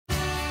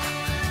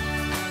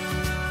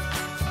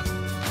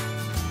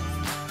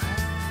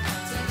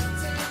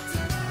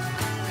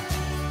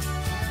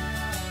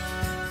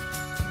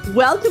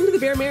Welcome to the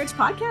Bare Marriage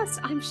Podcast.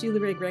 I'm Sheila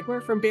Ray Gregoire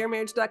from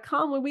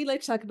baremarriage.com, where we like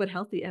to talk about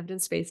healthy,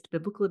 evidence-based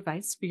biblical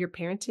advice for your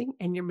parenting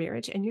and your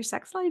marriage and your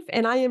sex life.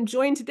 And I am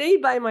joined today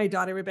by my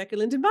daughter, Rebecca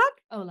Lindenbach.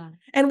 Hola.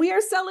 And we are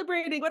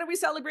celebrating. What are we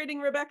celebrating,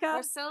 Rebecca?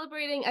 We're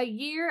celebrating a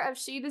year of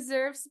She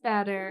Deserves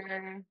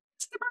Better.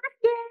 It's the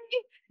birthday.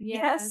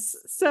 Yes.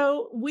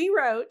 So we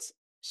wrote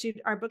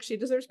our book, She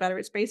Deserves Better.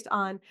 It's based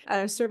on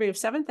a survey of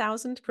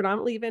 7,000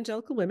 predominantly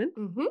evangelical women.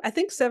 Mm-hmm. I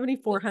think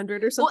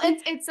 7,400 or something.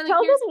 Well, it's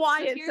Tell us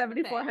why it's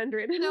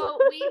 7,400. So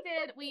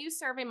we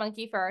used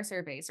SurveyMonkey for our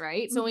surveys,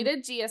 right? So when we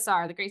did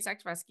GSR, the Great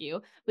Sex Rescue,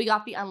 we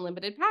got the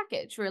unlimited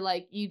package where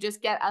like you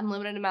just get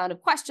unlimited amount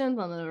of questions,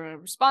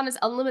 unlimited respondents,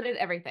 unlimited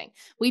everything.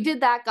 We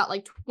did that, got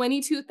like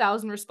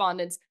 22,000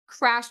 respondents,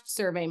 crashed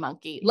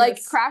SurveyMonkey,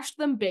 like crashed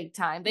them big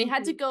time. They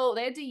had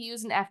to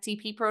use an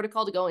FTP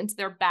protocol to go into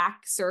their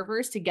back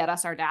servers to get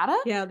us our data.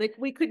 Yeah,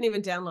 we couldn't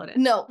even download it.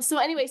 No. So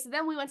anyway, so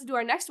then we went to do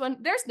our next one.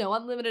 There's no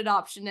unlimited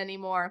option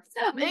anymore.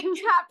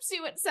 It caps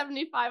you at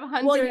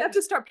 7,500. Well, you have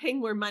to start paying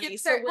more money. You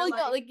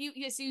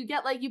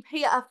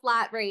pay a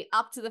flat rate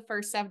up to the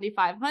first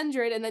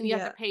 7,500, and then you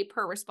have to pay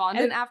per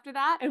respondent after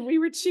that. And we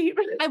were cheap.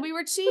 And we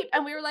were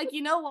like,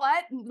 you know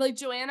what? Like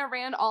Joanna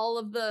ran all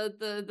of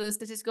the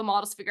statistical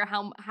models to figure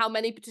out how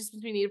many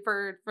participants we need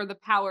for the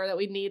power that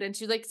we need, and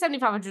she's like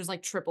 7,500 is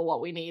like triple what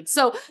we need.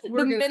 So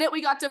minute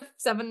we got to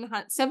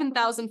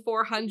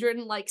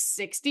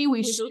 7,460,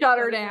 we shut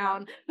her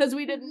down because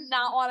we did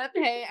not want to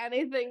pay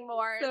anything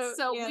more.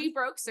 So we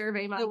broke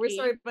SurveyMonkey. So we're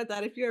sorry about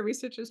that. If you're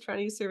researchers trying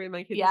to use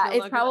SurveyMonkey,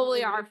 it's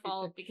probably our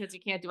fault because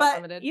you can't do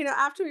unlimited. You know,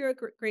 after we wrote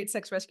Great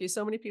Sex Rescue,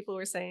 so many people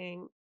were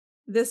saying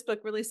this book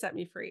really set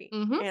me free,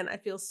 and I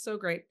feel so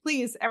great.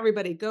 Please,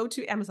 everybody, go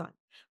to Amazon.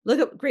 Look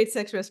up Great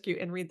Sex Rescue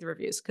and read the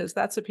reviews, because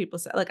that's what people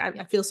say. Like,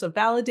 I feel so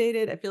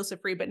validated. I feel so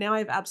free, but now I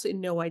have absolutely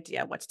no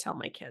idea what to tell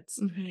my kids.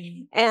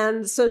 Mm-hmm.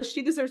 And so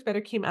She Deserves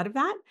Better came out of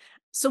that.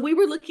 So we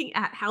were looking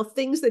at how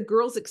things that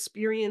girls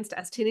experienced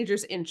as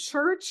teenagers in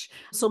church,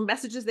 so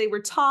messages they were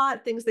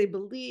taught, things they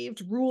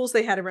believed, rules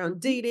they had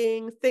around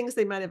dating, things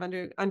they might have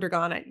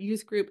undergone at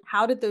youth group.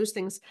 How did those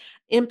things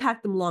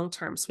impact them long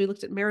term? So we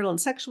looked at marital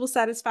and sexual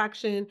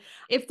satisfaction,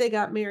 if they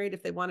got married,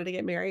 if they wanted to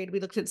get married. We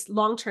looked at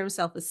long-term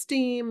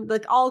self-esteem,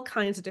 like all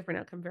kinds of different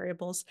outcome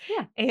variables.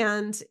 Yeah.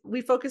 And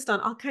we focused on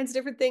all kinds of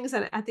different things.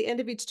 And at the end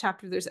of each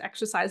chapter, there's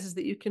exercises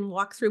that you can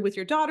walk through with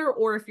your daughter,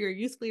 or if you're a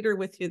youth leader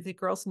with the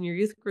girls in your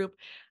youth group.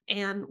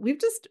 And we've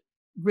just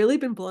really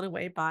been blown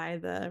away by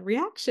the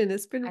reaction.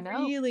 It's been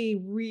really,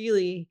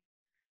 really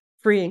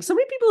freeing. So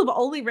many people have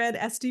only read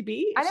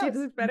SDB, She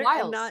Deserves Better,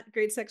 and not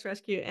Great Sex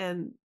Rescue.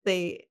 And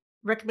they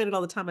recommend it all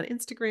the time on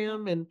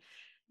Instagram. And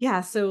yeah,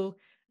 so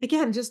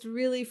again, just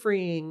really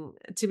freeing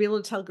to be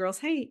able to tell girls,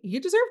 hey, you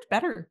deserved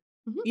better,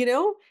 you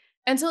know?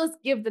 And so let's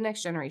give the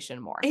next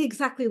generation more.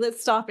 Exactly.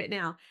 Let's stop it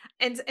now.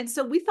 And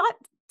so we thought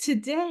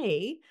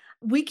today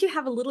we could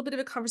have a little bit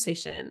of a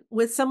conversation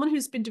with someone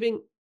who's been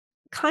doing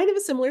kind of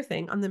a similar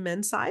thing on the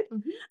men's side,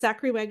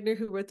 Zachary Wagner,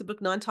 who wrote the book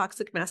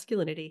Non-Toxic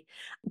Masculinity.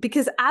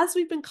 Because as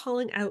we've been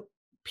calling out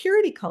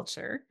purity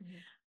culture,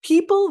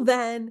 people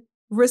then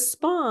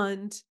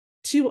respond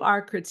to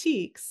our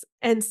critiques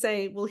and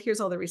say, well,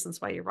 here's all the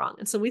reasons why you're wrong.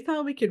 And so we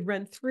thought we could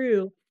run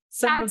through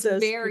some of those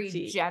very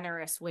critiques.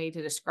 Generous way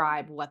to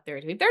describe what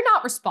they're doing. They're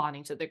not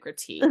responding to the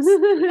critiques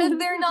because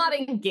they're not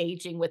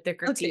engaging with the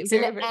critiques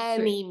in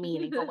any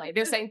meaningful way.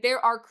 They're saying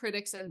there are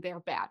critics and they're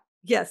bad.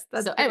 Yes.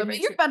 That's so anyway,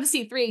 you're about to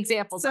see 3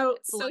 examples. So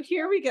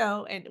here we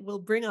go. And we'll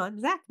bring on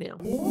Zach now.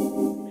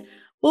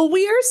 Well,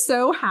 we are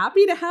so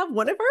happy to have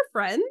one of our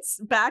friends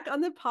back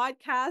on the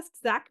podcast,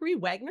 Zachary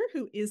Wagner,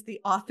 who is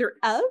the author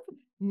of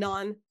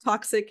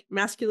Non-Toxic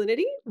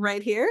Masculinity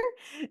right here.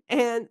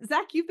 And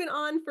Zach, you've been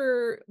on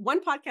for one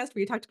podcast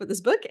where you talked about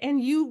this book,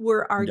 and you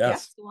were our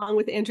guest along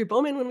with Andrew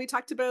Bowman when we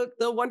talked about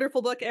the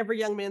wonderful book, Every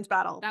Young Man's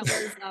Battle. That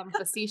was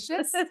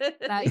facetious.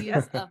 That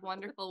use of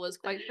wonderful was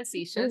quite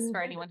facetious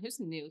for anyone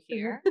who's new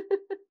here.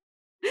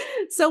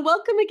 So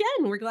welcome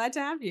again. We're glad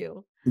to have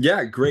you.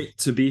 Yeah, great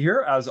to be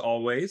here as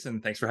always.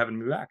 And thanks for having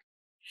me back.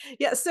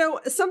 Yeah. So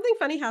something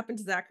funny happened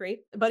to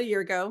Zachary about a year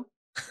ago,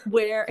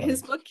 where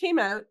his book came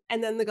out,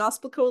 and then the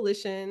Gospel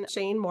Coalition,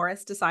 Shane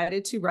Morris,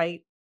 decided to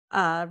write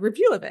a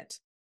review of it.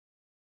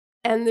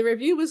 And the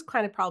review was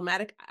kind of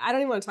problematic. I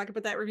don't even want to talk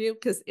about that review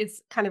because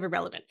it's kind of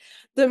irrelevant.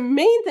 The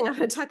main thing I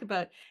want to talk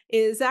about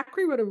is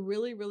Zachary wrote a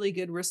really, really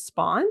good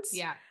response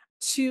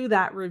to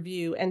that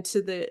review and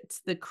to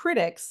the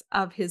critics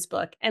of his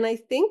book. And I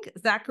think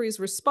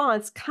Zachary's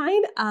response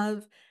kind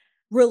of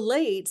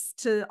relates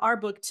to our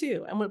book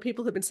too, and what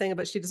people have been saying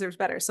about She Deserves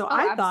Better. So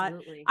I thought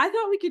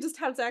we could just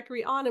have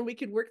Zachary on and we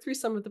could work through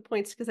some of the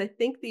points, because I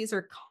think these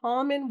are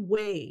common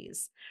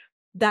ways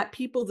that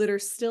people that are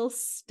still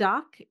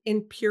stuck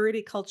in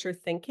purity culture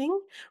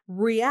thinking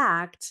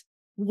react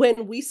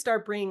when we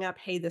start bringing up,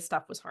 hey, this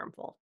stuff was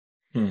harmful.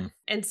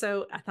 And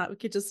so I thought we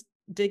could just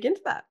dig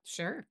into that.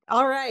 Sure.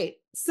 All right.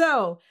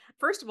 So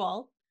first of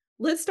all,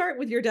 let's start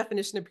with your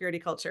definition of purity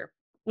culture,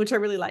 which I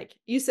really like.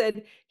 You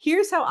said,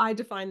 here's how I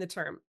define the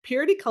term.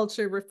 Purity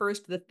culture refers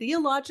to the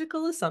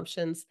theological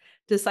assumptions,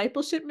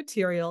 discipleship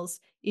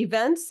materials,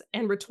 events,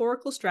 and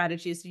rhetorical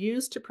strategies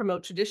used to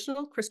promote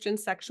traditional Christian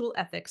sexual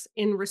ethics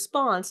in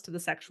response to the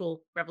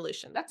sexual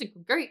revolution. That's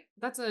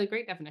a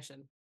great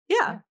definition.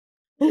 Yeah.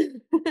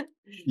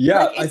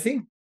 Yeah, Like I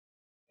think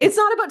it's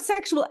not about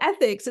sexual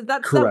ethics.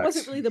 That wasn't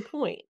correct. really the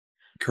point.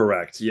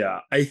 Correct. Yeah.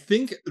 I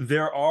think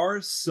there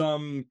are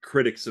some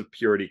critics of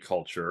purity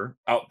culture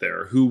out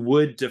there who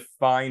would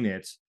define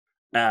it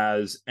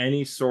as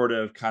any sort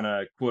of kind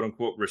of quote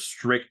unquote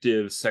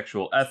restrictive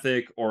sexual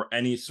ethic or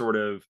any sort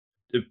of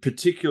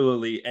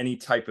particularly any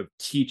type of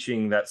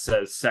teaching that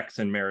says sex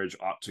and marriage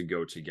ought to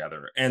go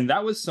together. And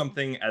that was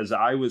something as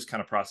I was kind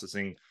of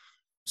processing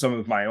some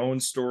of my own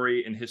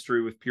story and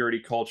history with purity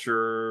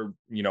culture,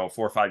 4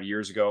 or 5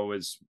 years ago,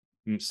 is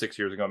 6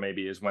 years ago,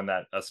 maybe, is when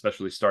that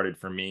especially started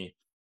for me.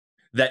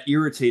 That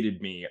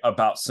irritated me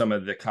about some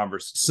of the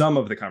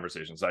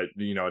conversations. I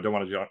don't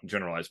want to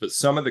generalize, but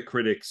some of the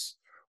critics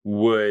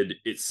would,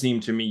 it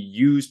seemed to me,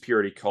 use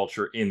purity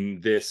culture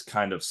in this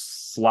kind of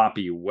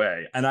sloppy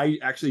way. And I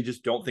actually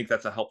just don't think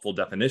that's a helpful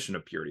definition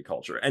of purity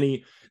culture.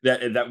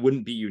 That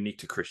wouldn't be unique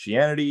to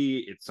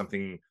Christianity. It's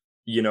something,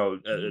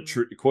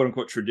 quote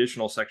unquote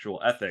traditional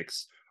sexual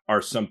ethics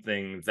are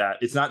something that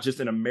it's not just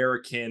an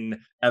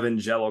American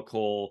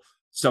evangelical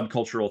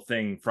subcultural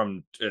thing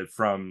from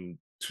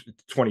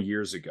 20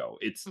 years ago.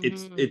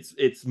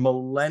 It's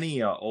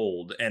millennia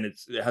old, and it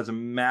has a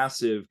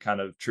massive kind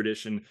of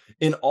tradition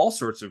in all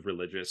sorts of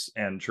religious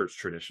and church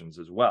traditions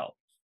as well.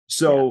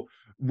 So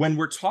when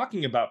we're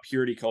talking about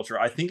purity culture,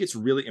 I think it's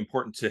really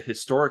important to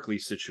historically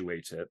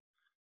situate it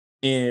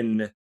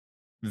in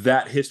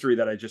that history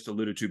that I just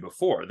alluded to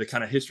before, the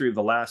kind of history of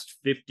the last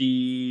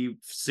 50,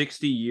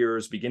 60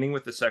 years, beginning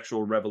with the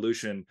sexual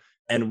revolution,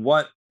 and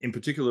what in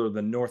particular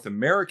the North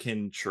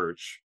American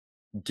church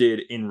did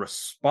in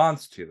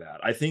response to that.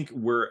 I think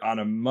we're on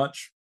a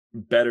much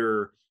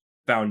better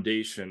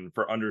foundation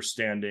for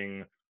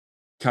understanding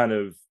kind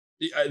of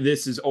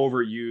this is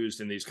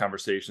overused in these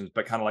conversations,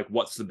 but kind of like,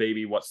 what's the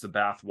baby, what's the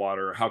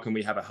bathwater? How can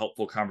we have a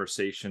helpful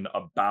conversation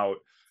about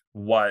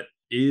what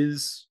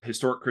is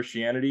historic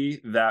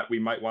Christianity that we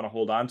might want to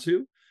hold on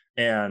to,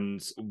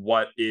 and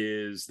what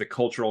is the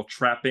cultural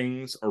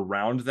trappings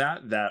around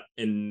that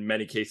in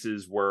many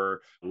cases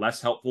were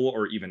less helpful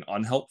or even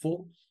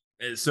unhelpful.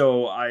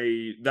 So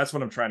that's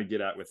what I'm trying to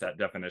get at with that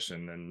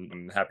definition, and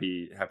I'm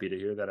happy to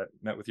hear that it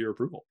met with your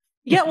approval.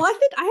 Yeah, well, I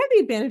think I have the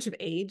advantage of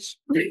age.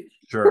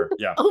 Sure,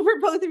 yeah. Over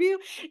both of you.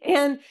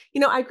 And,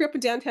 I grew up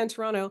in downtown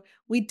Toronto.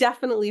 We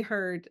definitely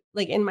heard,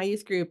 like in my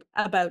youth group,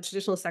 about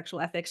traditional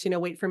sexual ethics,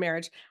 wait for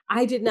marriage.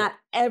 I did not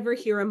ever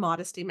hear a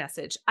modesty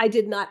message. I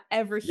did not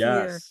ever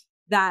hear Yes.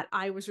 that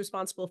I was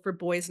responsible for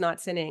boys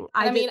not sinning.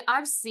 I mean,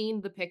 I've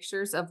seen the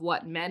pictures of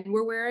what men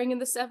were wearing in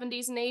the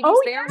 70s and 80s.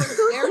 Oh, there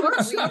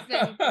was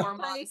reason for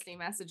modesty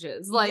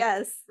messages. Like,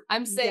 yes,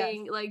 I'm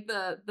saying, like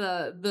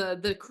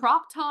the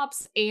crop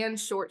tops and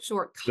short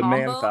The combo.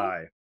 man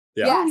thigh.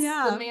 Yeah. Yes, Oh,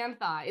 yeah. the man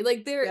thigh.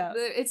 Like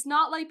it's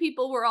not like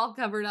people were all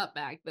covered up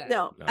back then.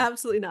 No,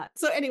 absolutely not.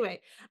 So anyway,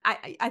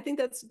 I think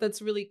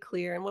that's really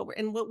clear. And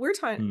what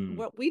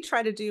we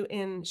try to do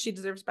in She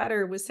Deserves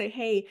Better was say,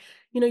 hey,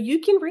 you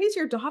can raise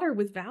your daughter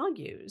with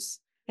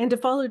values and to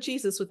follow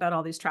Jesus without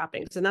all these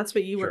trappings. And that's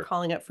what you were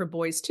calling it for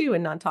boys too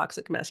in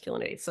Non-Toxic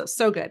Masculinity.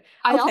 So good.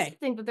 I also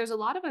think that there's a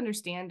lot of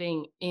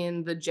understanding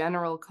in the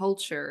general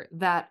culture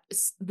that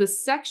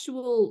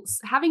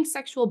having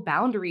sexual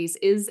boundaries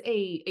is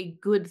a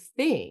good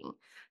thing.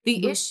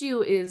 The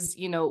issue is,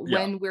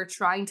 when we're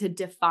trying to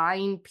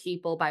define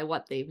people by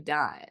what they've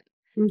done.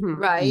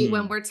 Right?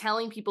 When we're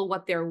telling people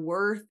what their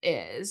worth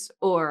is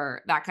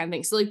or that kind of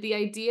thing. So like the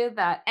idea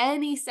that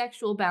any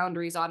sexual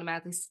boundaries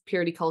automatically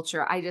purity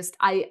culture,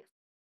 I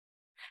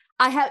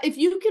have, if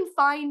you can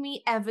find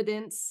me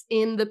evidence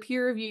in the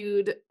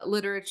peer-reviewed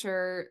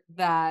literature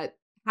that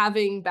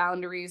having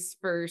boundaries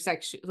for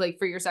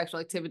for your sexual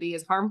activity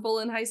is harmful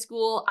in high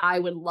school, I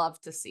would love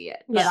to see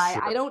it. But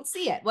I don't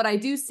see it. What I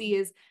do see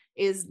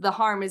is the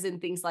harm is in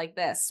things like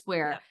this,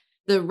 where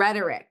the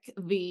rhetoric,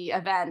 the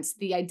events,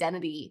 the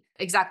identity,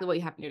 exactly what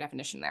you have in your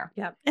definition there.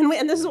 Yeah. And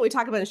this is what we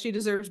talk about in She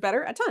Deserves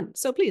Better a ton.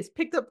 So please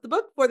pick up the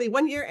book for the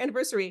 1-year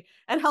anniversary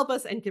and help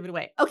us and give it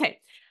away. Okay.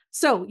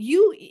 So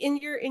you, in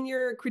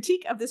your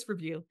critique of this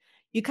review,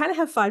 you kind of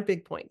have 5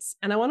 big points,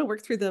 and I want to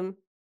work through them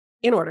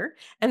in order.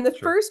 And the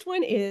first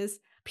one is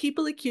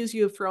people accuse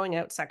you of throwing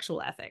out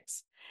sexual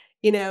ethics.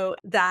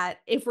 That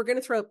if we're going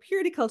to throw out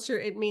purity culture,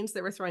 it means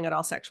that we're throwing out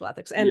all sexual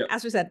ethics. And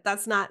as we said,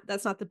 that's not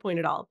the point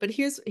at all. But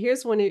here's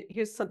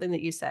something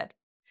that you said.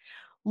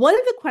 One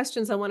of the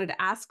questions I wanted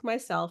to ask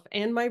myself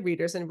and my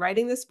readers in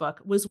writing this book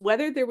was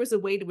whether there was a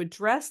way to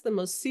address the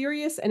most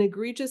serious and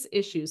egregious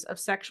issues of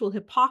sexual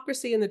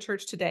hypocrisy in the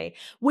church today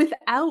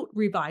without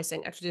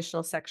revising a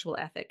traditional sexual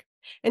ethic,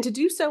 and to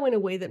do so in a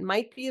way that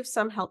might be of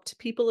some help to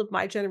people of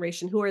my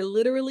generation who are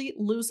literally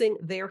losing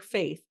their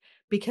faith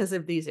because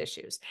of these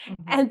issues.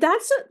 And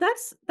that's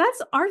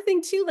our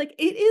thing too. Like,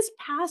 it is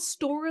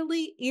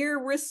pastorally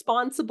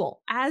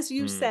irresponsible, as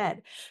you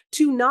said,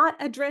 to not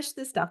address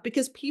this stuff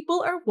because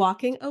people are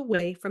walking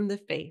away from the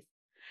faith.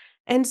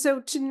 And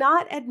so to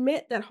not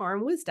admit that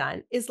harm was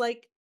done is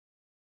like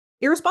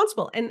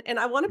irresponsible. And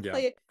I want to Yeah.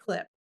 play a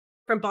clip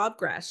from Bob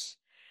Gresh.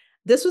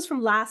 This was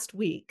from last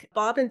week.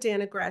 Bob and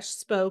Dannah Gresh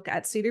spoke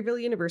at Cedarville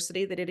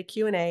University. They did a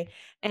Q&A.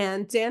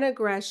 And Dannah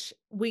Gresh,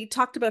 we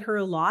talked about her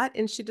a lot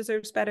and She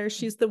Deserves Better.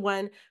 She's the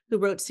one who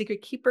wrote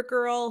Secret Keeper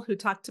Girl, who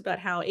talked about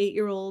how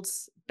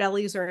 8-year-olds'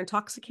 bellies are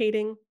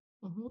intoxicating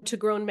to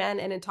grown men,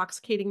 and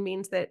intoxicating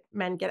means that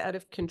men get out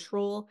of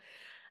control.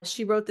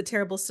 She wrote the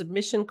terrible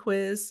submission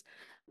quiz.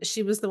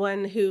 She was the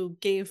one who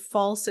gave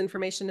false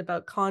information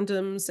about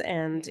condoms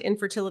and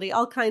infertility,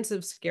 all kinds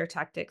of scare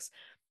tactics.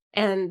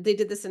 And they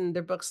did this in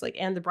their books like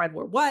And the Bride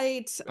Wore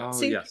White. Oh,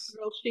 Same yes.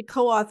 Girl, she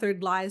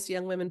co-authored Lies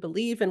Young Women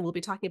Believe, and we'll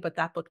be talking about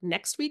that book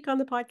next week on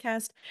the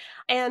podcast.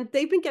 And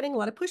they've been getting a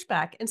lot of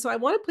pushback. And so I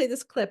want to play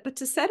this clip, but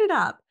to set it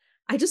up,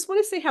 I just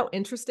want to say how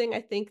interesting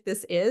I think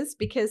this is,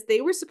 because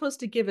they were supposed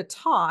to give a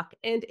talk,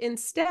 and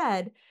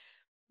instead,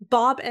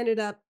 Bob ended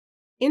up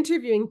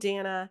interviewing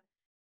Dannah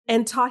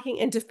and talking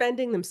and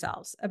defending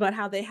themselves about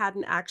how they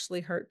hadn't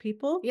actually hurt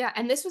people. Yeah,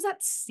 and this was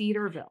at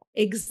Cedarville.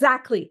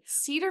 Exactly.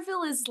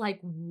 Cedarville is like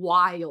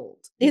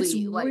wild. It's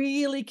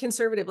really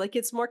conservative. Like,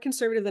 it's more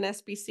conservative than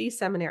SBC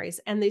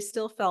seminaries, and they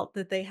still felt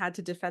that they had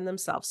to defend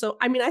themselves. So,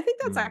 I mean, I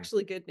think that's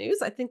actually good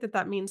news. I think that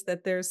that means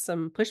that there's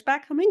some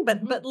pushback coming,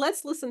 but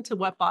let's listen to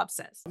what Bob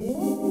says.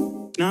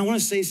 Now, I want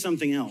to say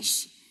something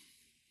else.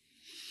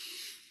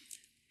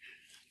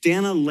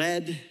 Dannah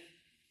led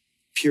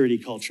purity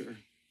culture.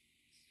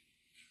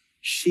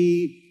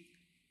 She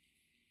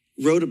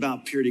wrote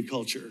about purity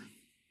culture.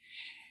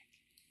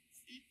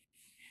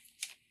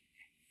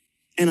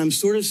 And I'm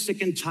sort of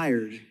sick and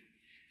tired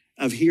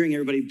of hearing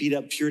everybody beat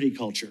up purity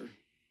culture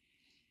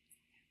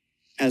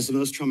as the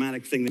most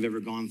traumatic thing they've ever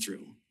gone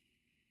through.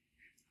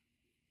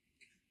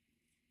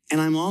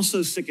 And I'm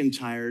also sick and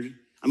tired.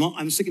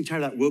 I'm sick and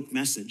tired of that woke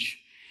message.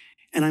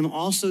 And I'm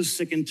also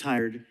sick and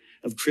tired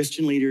of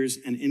Christian leaders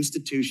and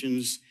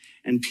institutions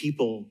and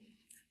people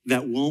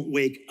that won't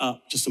wake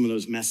up to some of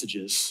those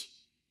messages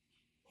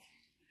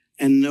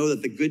and know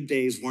that the good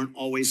days weren't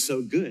always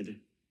so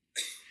good.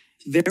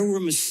 There were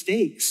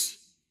mistakes.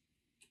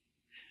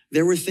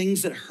 There were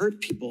things that hurt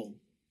people.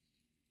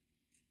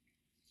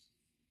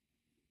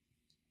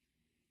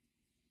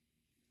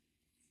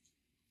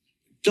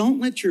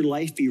 Don't let your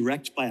life be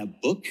wrecked by a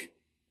book.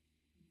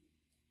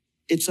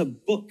 It's a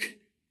book.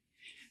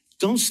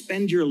 Don't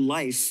spend your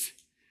life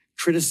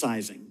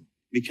criticizing,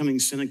 becoming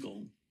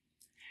cynical.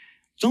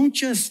 Don't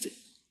just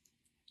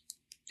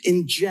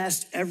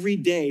ingest every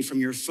day from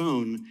your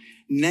phone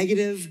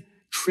negative,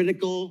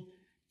 critical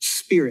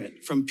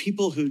spirit from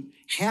people who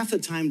half the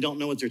time don't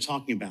know what they're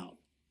talking about.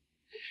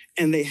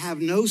 And they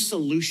have no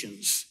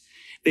solutions.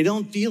 They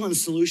don't deal in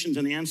solutions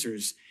and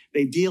answers.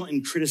 They deal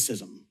in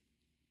criticism.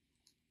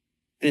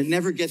 And it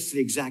never gets to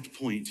the exact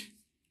point.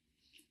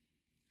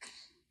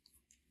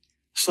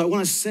 So I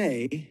want to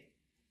say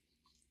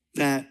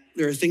that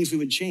there are things we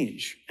would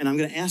change. And I'm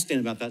going to ask Dan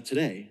about that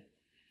today.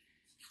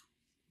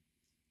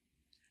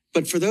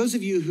 But for those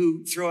of you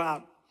who throw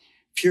out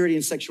purity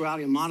and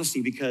sexuality and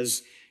modesty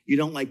because you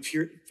don't like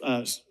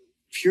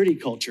purity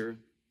culture,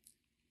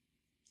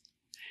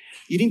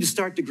 you need to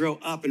start to grow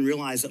up and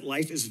realize that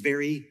life is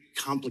very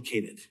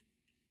complicated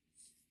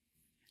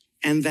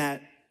and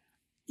that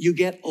you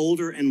get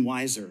older and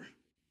wiser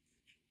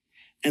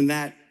and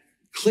that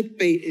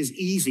clickbait is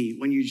easy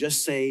when you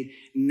just say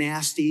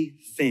nasty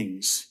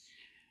things.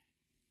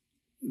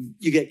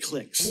 You get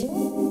clicks.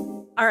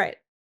 All right.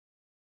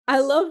 I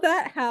love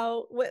that.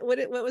 How, what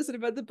was it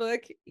about the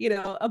book? You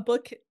know, a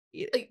book.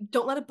 Like,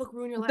 don't let a book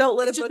ruin your life. Don't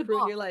let a book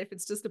ruin your life.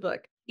 It's just a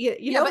book. Yeah,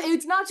 you know? But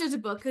it's not just a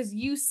book because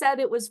you said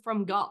it was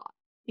from God.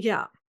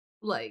 Yeah.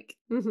 Like,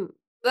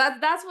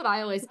 that's what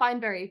I always find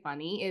very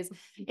funny is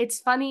it's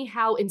funny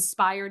how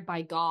inspired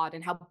by God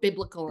and how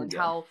biblical and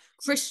how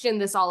Christian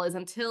this all is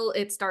until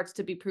it starts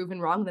to be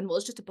proven wrong. Then, well,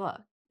 it's just a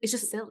book. It's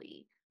just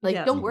silly.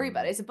 Like, don't worry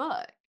about it. It's a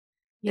book.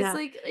 Yeah.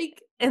 It's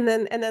like and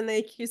then they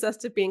accuse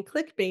us of being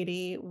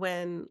clickbaity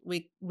when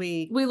we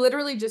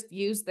literally just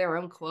use their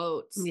own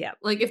quotes. Yeah.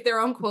 Like, if their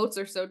own quotes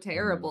are so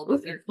terrible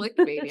that they're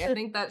clickbaity, I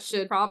think that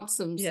should prompt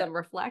some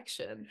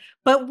reflection.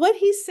 But what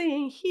he's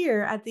saying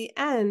here at the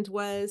end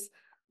was,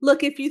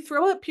 look, if you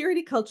throw out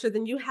purity culture,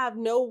 then you have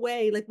no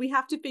way. Like, we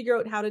have to figure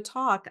out how to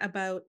talk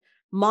about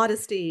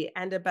modesty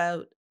and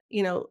about,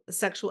 you know,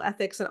 sexual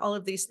ethics and all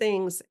of these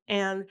things.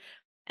 And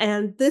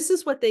this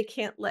is what they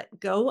can't let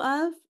go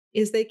of,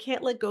 is they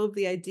can't let go of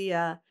the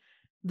idea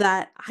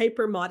that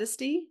hyper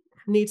modesty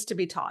needs to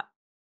be taught.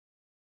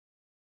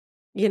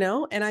 You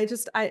know, and I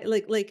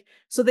like,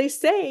 so they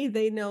say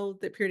they know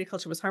that purity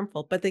culture was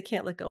harmful, but they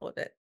can't let go of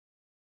it.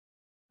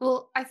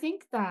 Well, I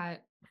think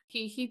that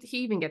he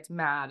even gets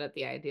mad at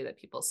the idea that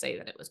people say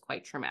that it was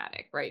quite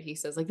traumatic, right? He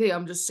says, like, hey,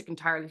 I'm just sick and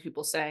tired of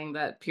people saying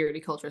that purity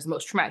culture is the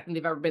most traumatic thing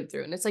they've ever been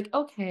through. And it's like,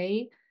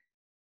 okay,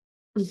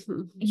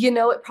 You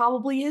know, it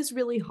probably is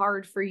really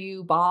hard for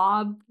you,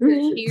 Bob,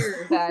 to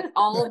hear that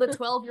all the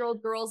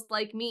 12-year-old girls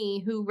like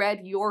me who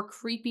read your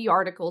creepy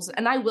articles,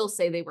 and I will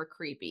say they were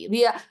creepy.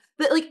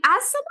 Like,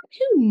 as someone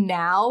who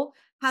now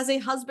has a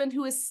husband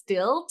who is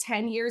still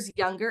 10 years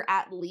younger,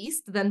 at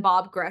least, than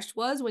Bob Gresh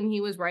was when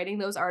he was writing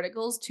those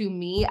articles to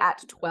me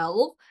at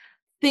 12,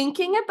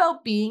 thinking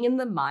about being in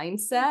the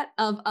mindset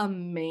of a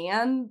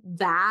man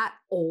that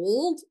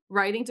old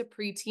writing to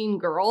preteen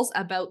girls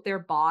about their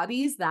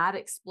bodies that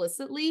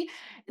explicitly,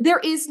 there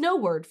is no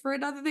word for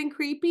it other than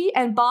creepy.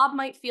 And Bob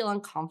might feel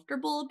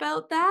uncomfortable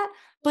about that.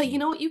 But you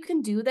know what you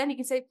can do then? You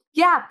can say,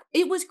 yeah,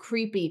 it was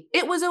creepy.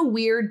 It was a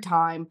weird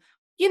time.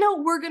 You know,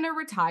 we're going to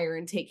retire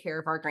and take care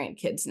of our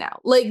grandkids now.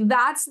 Like,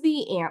 that's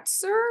the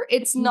answer.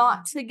 It's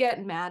not to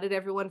get mad at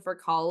everyone for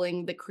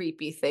calling the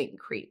creepy thing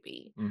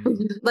creepy.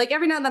 Like,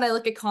 every now and then I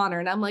look at Connor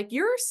and I'm like,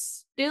 you're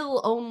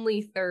still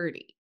only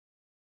 30.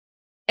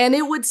 And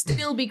it would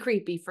still be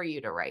creepy for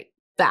you to write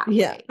that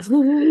way.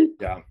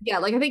 Yeah,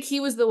 like I think he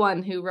was the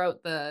one who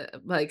wrote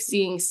the, like,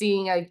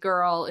 seeing a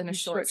girl in a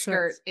short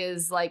skirt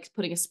is like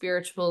putting a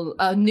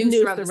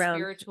noose around the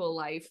spiritual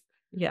life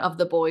of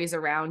the boys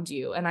around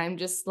you. And I'm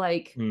just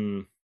like,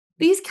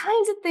 these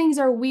kinds of things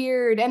are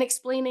weird. And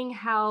explaining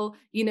how,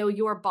 you know,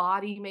 your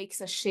body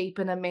makes a shape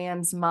in a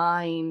man's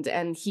mind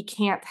and he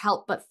can't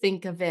help but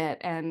think of it.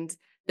 And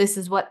this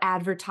is what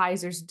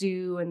advertisers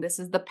do. And this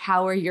is the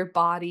power your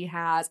body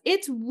has.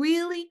 It's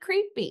really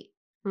creepy.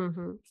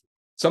 Something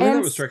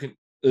that was striking.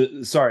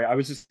 Sorry, I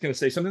was just going to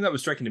say something that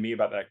was striking to me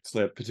about that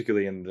clip,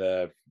 particularly in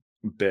the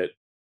bit.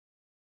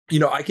 You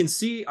know, I can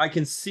see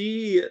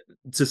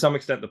to some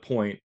extent the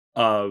point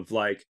of,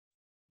 like,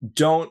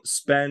 don't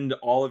spend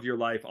all of your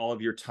life, all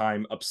of your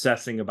time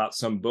obsessing about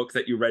some book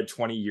that you read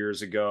 20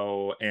 years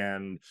ago.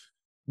 And,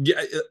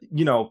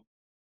 you know,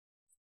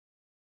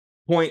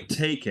 point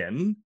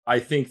taken. I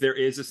think there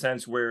is a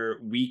sense where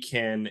we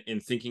can,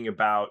 in thinking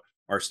about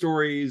our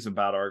stories,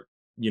 about our,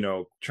 you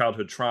know,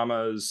 childhood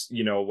traumas,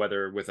 you know,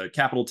 whether with a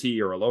capital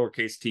T or a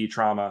lowercase t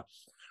trauma,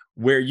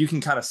 where you can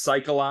kind of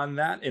cycle on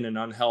that in an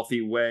unhealthy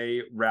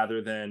way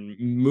rather than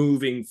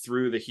moving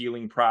through the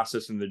healing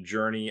process and the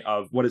journey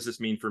of what does this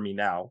mean for me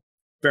now?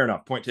 Fair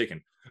enough, point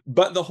taken.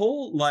 But the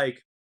whole,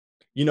 like,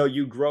 you know,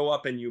 you grow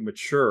up and you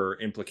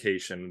mature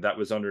implication that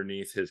was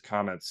underneath his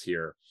comments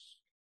here.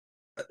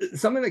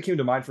 Something that came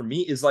to mind for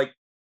me is, like,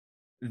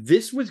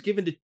 this was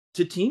given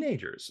to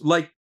teenagers,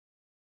 like,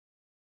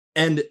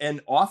 and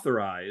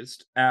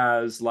authorized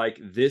as, like,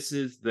 this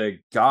is the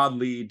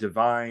godly,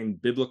 divine,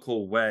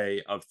 biblical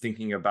way of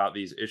thinking about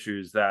these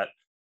issues that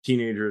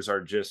teenagers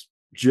are just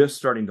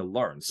starting to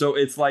learn. So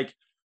it's like,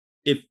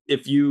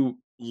 if you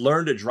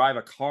learn to drive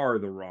a car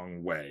the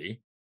wrong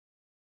way,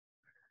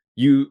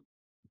 you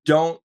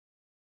don't,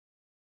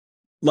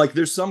 like,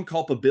 there's some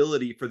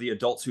culpability for the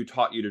adults who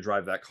taught you to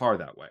drive that car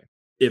that way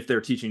if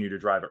they're teaching you to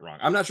drive it wrong.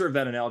 I'm not sure if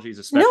that analogy is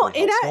especially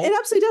helpful. It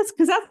absolutely does,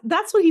 because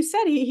that's what he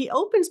said. He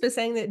opens by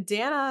saying that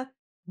Dannah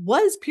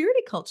was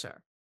purity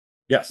culture.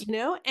 Yes. You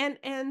know,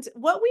 and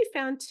what we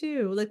found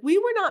too, like, we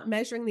were not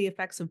measuring the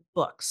effects of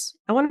books.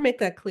 I want to make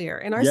that clear.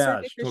 In our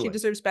survey for She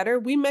Deserves Better,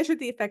 we measured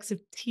the effects of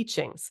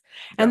teachings.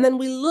 And then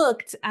we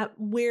looked at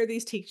where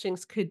these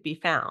teachings could be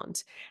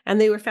found. And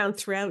they were found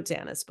throughout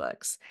Dannah's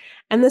books.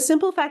 And the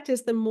simple fact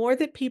is, the more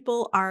that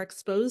people are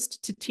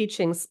exposed to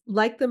teachings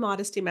like the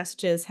modesty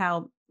messages,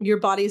 how your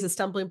body is a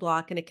stumbling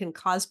block and it can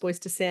cause boys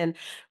to sin,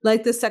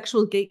 like the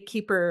sexual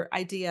gatekeeper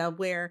idea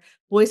where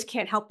boys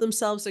can't help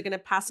themselves, they're going to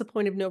pass a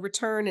point of no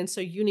return, and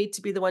so you need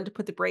to be the one to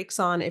put the brakes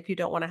on if you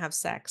don't want to have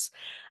sex.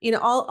 You know,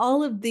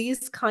 all of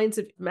these kinds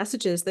of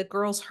messages that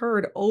girls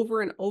heard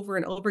over and over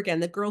and over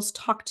again, that girls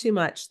talk too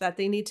much, that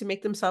they need to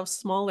make themselves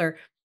smaller.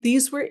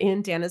 These were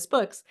in Dannah's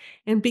books.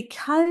 And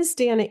because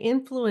Dannah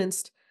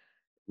influenced,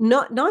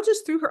 not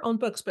just through her own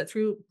books, but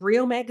through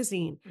Brio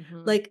magazine,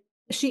 like,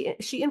 she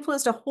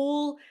influenced a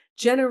whole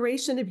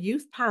generation of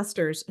youth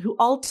pastors who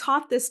all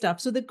taught this stuff.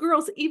 So the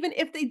girls, even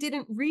if they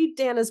didn't read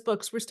Dannah's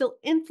books, were still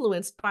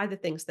influenced by the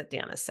things that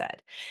Dannah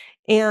said.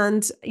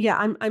 And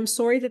yeah, I'm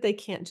sorry that they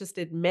can't just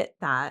admit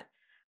that,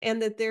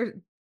 and that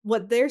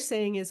what they're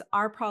saying is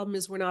our problem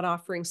is we're not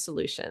offering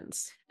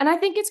solutions. And I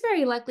think it's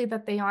very likely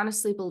that they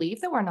honestly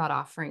believe that we're not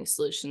offering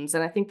solutions.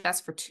 And I think that's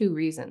for two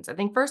reasons. I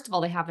think, first of all,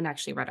 they haven't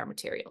actually read our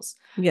materials.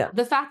 Yeah.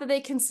 The fact that they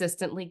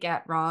consistently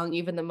get wrong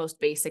even the most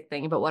basic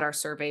thing about what our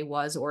survey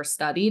was or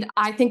studied,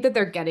 I think that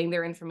they're getting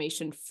their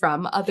information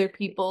from other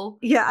people.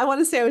 Yeah, I want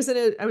to say I was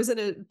in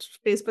a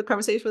Facebook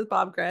conversation with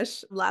Bob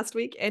Gresh last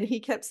week, and he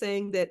kept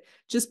saying that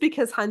just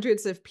because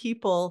hundreds of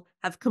people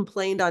have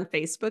complained on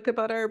Facebook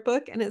about our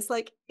book, and it's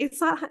like, it's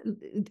not,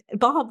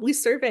 Bob, we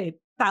surveyed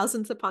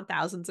thousands upon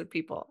thousands of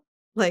people.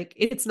 Like,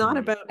 it's not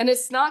about, and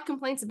it's not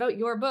complaints about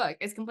your book.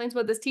 It's complaints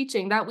about this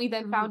teaching that we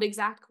then found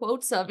exact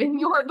quotes of in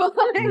your book.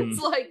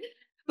 It's like,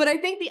 But I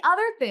think the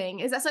other thing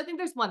is that, so I think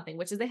there's one thing,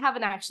 which is they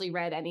haven't actually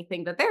read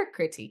anything that they're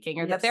critiquing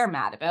or that they're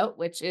mad about,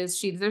 which is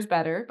She Deserves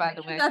Better, by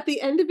the way. At the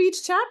end of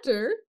each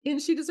chapter in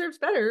She Deserves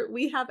Better,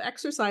 we have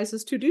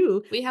exercises to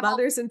do. We have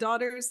mothers and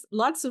daughters,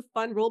 lots of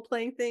fun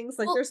role-playing things.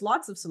 Like there's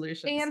lots of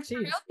solutions. And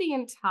throughout the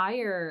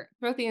entire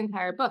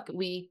book,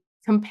 we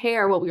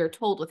compare what we were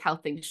told with how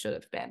things should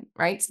have been,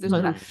 right? So there's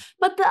like that.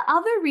 But the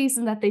other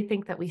reason that they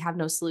think that we have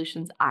no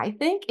solutions, I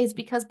think, is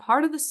because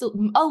part of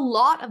a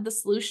lot of the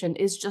solution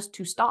is just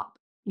to stop.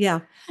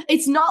 Yeah.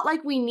 It's not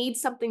like we need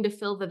something to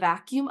fill the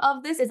vacuum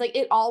of this. It's like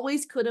it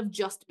always could have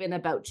just been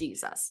about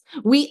Jesus.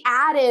 We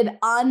added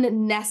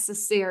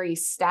unnecessary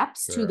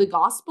steps to the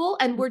gospel,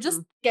 and we're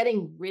just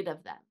getting rid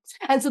of them.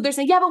 And so they're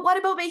saying, yeah, but what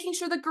about making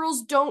sure that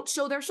girls don't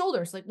show their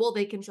shoulders? Like, well,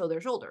 they can show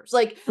their shoulders.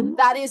 Like,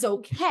 that is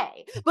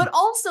okay. But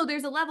also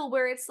there's a level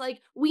where it's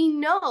like, we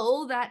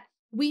know that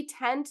we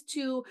tend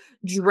to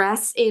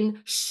dress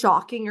in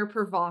shocking or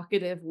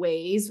provocative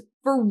ways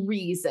for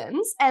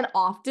reasons. And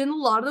often a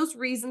lot of those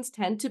reasons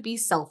tend to be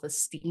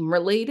self-esteem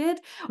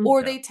related,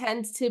 or they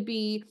tend to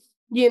be,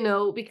 you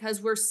know,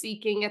 because we're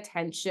seeking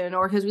attention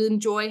or because we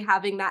enjoy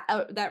having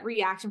that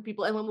reaction from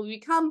people. And when we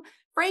become,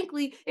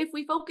 frankly, if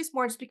we focus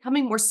more on just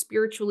becoming more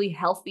spiritually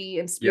healthy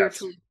and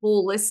spiritually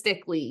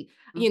holistically,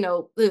 you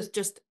know,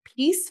 just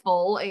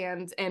peaceful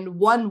and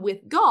one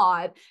with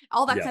God,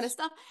 all that kind of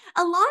stuff.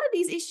 A lot of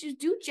these issues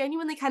do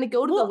genuinely kind of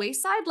go to the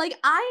wayside. Like,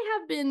 I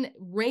have been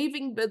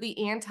raving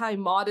the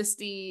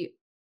anti-modesty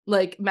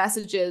like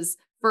messages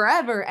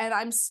forever, and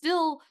I'm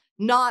still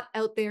not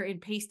out there in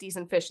pasties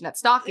and fishnet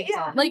stockings.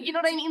 Like, you know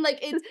what I mean?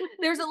 Like,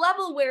 there's a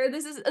level where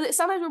this is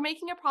sometimes we're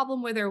making a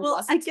problem where there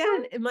wasn't.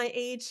 Again, my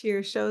age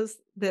here shows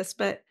this,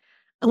 but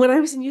when I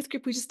was in youth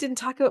group, we just didn't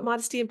talk about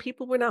modesty, and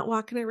people were not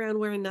walking around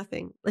wearing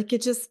nothing. Like,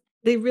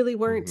 they really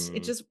weren't.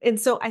 And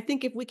so I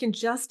think if we can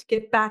just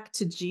get back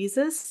to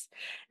Jesus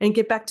and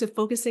get back to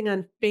focusing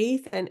on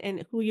faith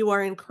and who you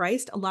are in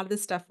Christ, a lot of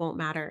this stuff won't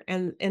matter.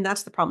 And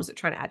that's the problems they're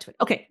trying to add to it.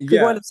 Okay. Can we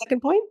go on to the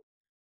second point?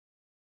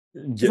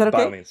 Is that okay?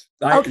 By all means.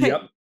 Okay.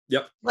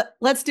 Yep.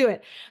 Let's do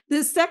it.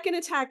 The second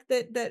attack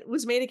that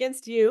was made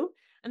against you,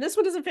 and this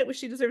one doesn't fit with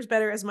She Deserves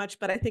Better as much,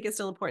 but I think it's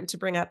still important to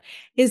bring up,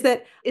 is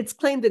that it's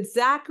claimed that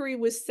Zachary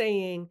was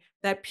saying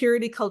that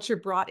purity culture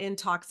brought in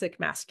toxic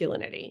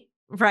masculinity,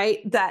 right?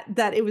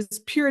 That it was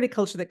purity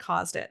culture that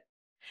caused it.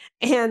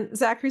 And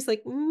Zachary's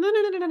like,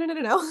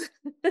 no.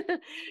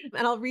 And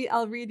I'll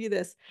read you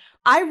this.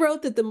 I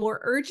wrote that the more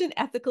urgent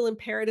ethical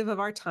imperative of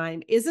our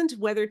time isn't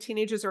whether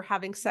teenagers are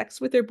having sex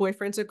with their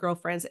boyfriends or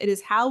girlfriends. It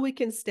is how we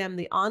can stem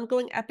the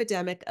ongoing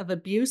epidemic of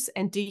abuse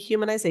and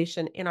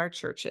dehumanization in our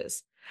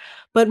churches.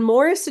 But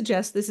Morris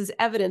suggests this is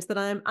evidence that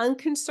I am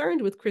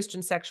unconcerned with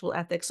Christian sexual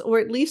ethics, or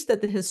at least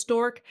that the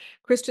historic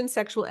Christian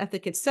sexual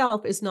ethic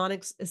itself is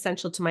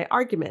non-essential to my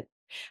argument.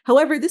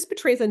 However, this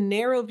betrays a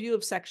narrow view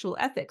of sexual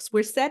ethics,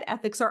 where said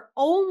ethics are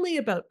only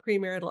about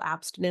premarital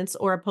abstinence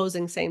or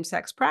opposing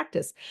same-sex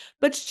practice.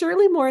 But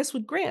surely Morris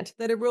would grant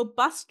that a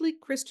robustly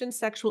Christian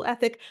sexual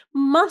ethic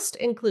must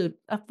include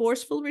a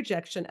forceful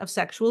rejection of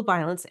sexual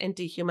violence and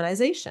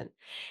dehumanization.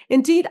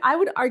 Indeed, I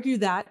would argue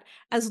that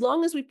as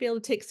long as we fail to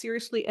take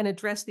seriously and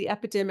address the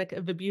epidemic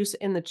of abuse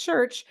in the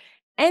church,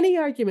 any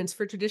arguments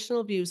for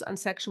traditional views on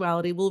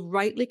sexuality will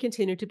rightly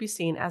continue to be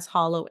seen as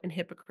hollow and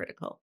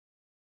hypocritical.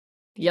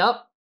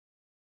 Yep.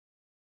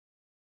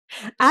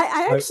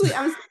 I was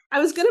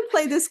going to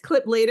play this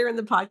clip later in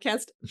the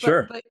podcast.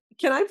 But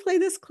can I play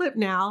this clip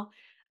now?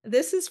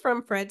 This is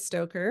from Fred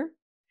Stoeker,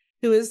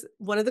 who is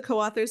one of the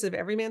co-authors of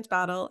Every Man's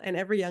Battle and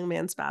Every Young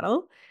Man's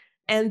Battle.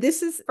 And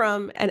this is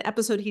from an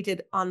episode he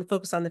did on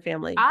Focus on the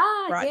Family.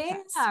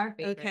 Broadcast. Yeah, our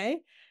favorite.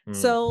 Okay.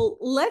 So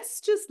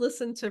let's just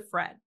listen to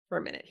Fred for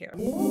a minute here.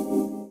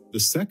 The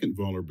second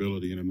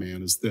vulnerability in a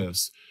man is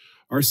this.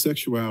 Our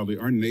sexuality,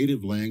 our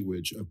native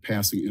language of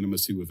passing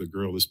intimacy with a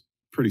girl is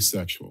pretty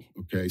sexual,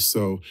 okay?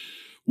 So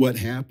what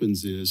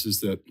happens is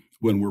that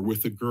when we're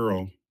with a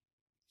girl,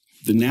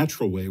 the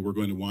natural way we're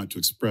going to want to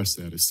express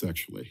that is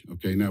sexually,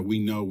 okay? Now, we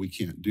know we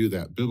can't do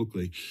that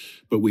biblically,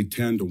 but we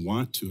tend to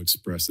want to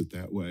express it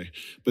that way.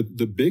 But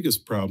the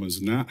biggest problem is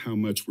not how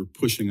much we're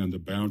pushing on the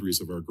boundaries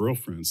of our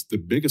girlfriends. The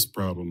biggest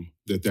problem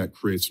that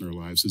creates in our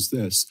lives is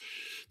this,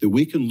 that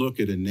we can look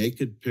at a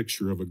naked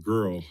picture of a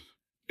girl,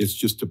 it's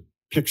just a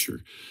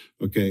picture,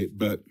 okay?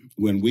 But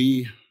when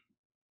we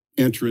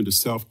enter into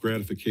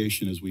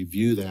self-gratification as we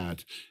view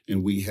that,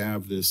 and we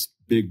have this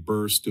big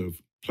burst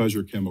of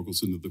pleasure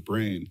chemicals into the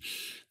brain,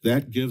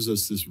 that gives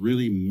us this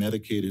really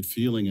medicated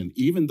feeling. And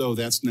even though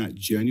that's not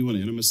genuine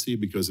intimacy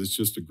because it's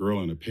just a girl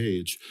on a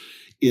page,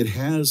 it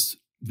has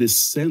this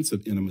sense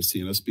of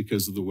intimacy in us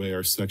because of the way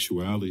our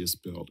sexuality is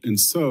built. And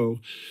so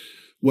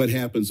what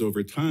happens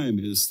over time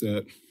is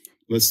that,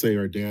 let's say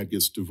our dad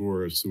gets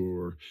divorced,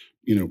 or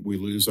we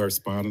lose our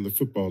spot on the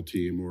football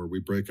team, or we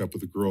break up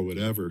with a girl,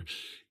 whatever.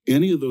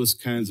 Any of those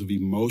kinds of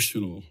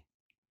emotional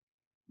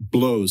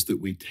blows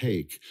that we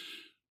take,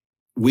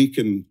 we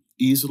can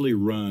easily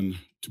run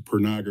to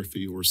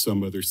pornography or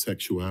some other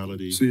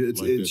sexuality. So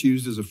it's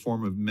used as a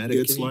form of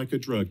medicating? It's like a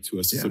drug to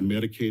us. It's a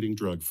medicating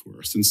drug for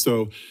us. And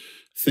so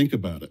think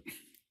about it.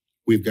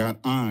 We've got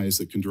eyes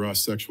that can draw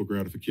sexual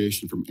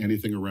gratification from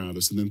anything around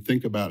us. And then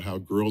think about how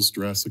girls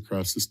dress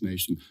across this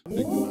nation.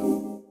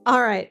 All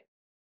right.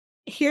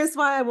 Here's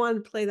why I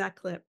wanted to play that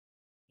clip.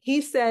 He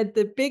said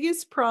the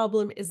biggest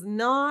problem is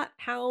not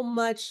how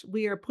much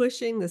we are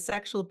pushing the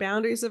sexual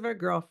boundaries of our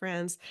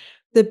girlfriends.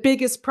 The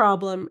biggest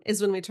problem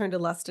is when we turn to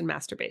lust and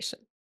masturbation.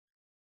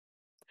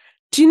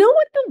 Do you know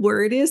what the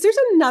word is? There's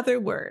another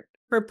word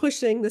for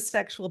pushing the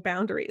sexual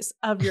boundaries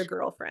of your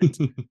girlfriend.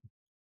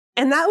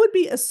 And that would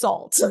be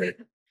assault.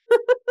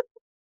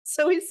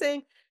 So he's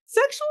saying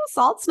sexual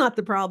assault's not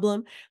the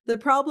problem. The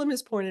problem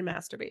is porn and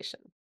masturbation.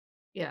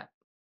 Yeah.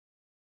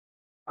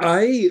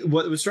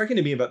 What was striking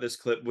to me about this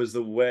clip was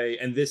the way,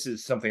 and this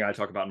is something I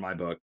talk about in my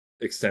book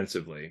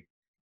extensively,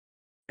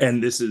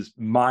 and this is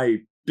my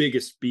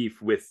biggest beef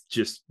with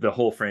just the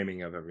whole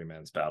framing of Every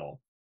Man's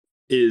Battle,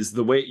 is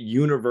the way it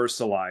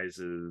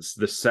universalizes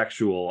the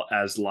sexual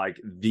as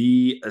like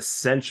the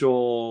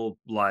essential,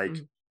 like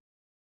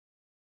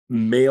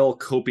male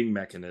coping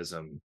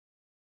mechanism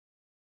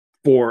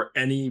for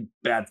any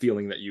bad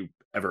feeling that you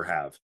ever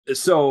have.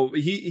 So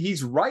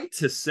he's right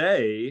to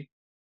say,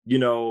 you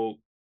know,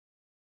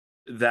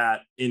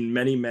 that in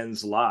many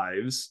men's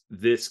lives,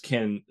 this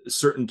can,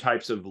 certain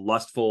types of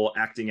lustful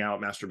acting out,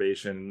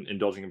 masturbation,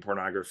 indulging in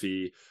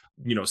pornography,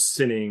 you know,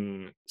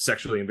 sinning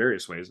sexually in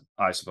various ways,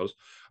 I suppose,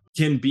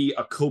 can be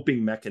a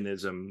coping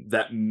mechanism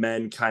that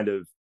men kind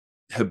of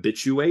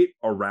habituate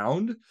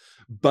around.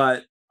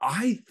 But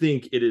I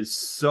think it is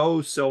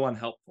so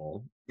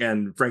unhelpful.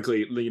 And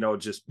frankly, you know,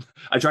 just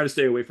I try to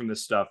stay away from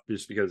this stuff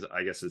just because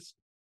I guess it's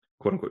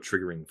quote unquote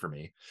triggering for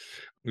me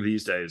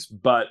these days.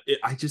 But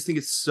I just think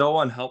it's so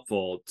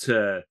unhelpful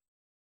to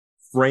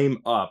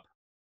frame up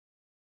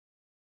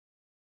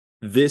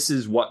this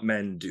is what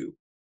men do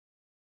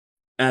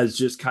as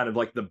just kind of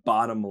like the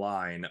bottom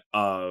line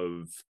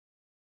of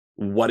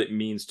what it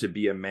means to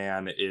be a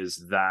man,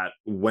 is that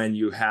when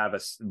you have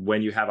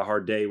a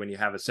hard day, when you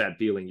have a sad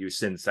feeling, you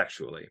sin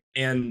sexually.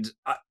 And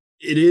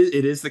it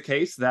is the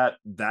case that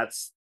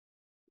that's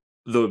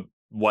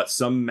what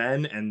some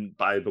men, and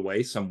by the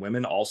way, some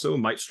women also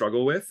might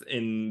struggle with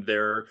in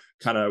their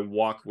kind of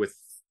walk with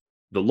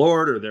the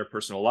Lord or their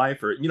personal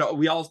life, or, you know,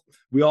 we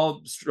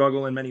all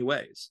struggle in many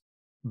ways.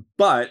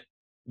 But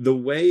the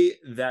way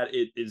that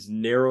it is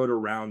narrowed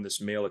around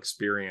this male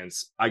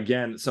experience,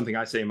 again, something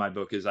I say in my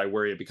book is I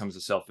worry it becomes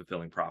a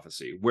self-fulfilling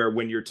prophecy, where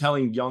when you're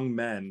telling young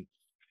men,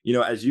 you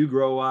know, as you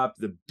grow up,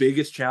 the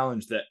biggest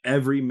challenge that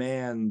every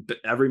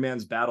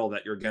man's battle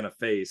that you're going to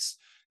face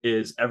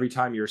is every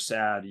time you're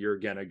sad, you're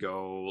going to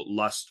go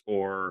lust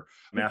or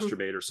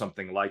masturbate or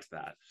something like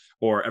that.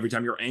 Or every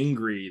time you're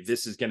angry,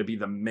 this is going to be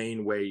the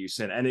main way you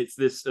sin. And it's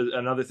this,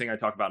 another thing I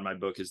talk about in my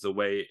book is the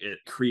way it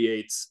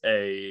creates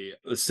a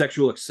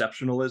sexual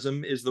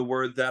exceptionalism is the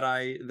word that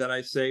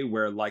I say,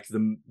 where like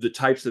the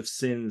types of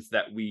sins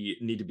that we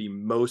need to be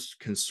most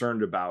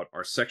concerned about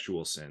are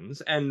sexual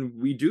sins. And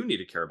we do need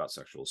to care about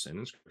sexual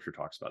sin. Scripture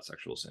talks about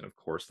sexual sin. Of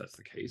course, that's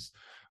the case.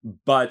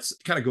 But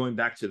kind of going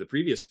back to the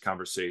previous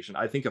conversation,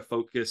 I think a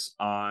focus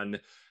on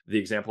the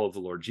example of the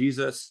Lord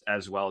Jesus,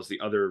 as well as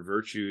the other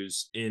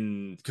virtues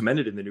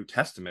commended in the New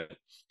Testament,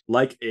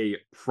 like a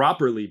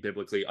properly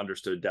biblically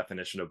understood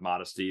definition of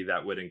modesty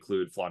that would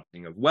include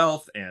flaunting of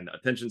wealth and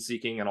attention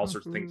seeking and all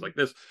sorts of things like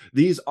this.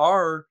 These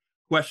are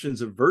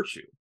questions of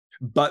virtue.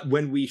 But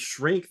when we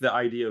shrink the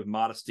idea of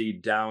modesty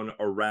down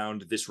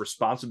around this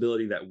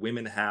responsibility that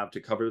women have to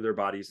cover their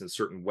bodies in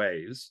certain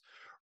ways,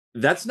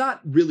 that's not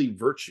really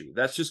virtue.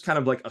 That's just kind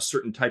of like a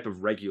certain type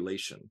of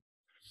regulation.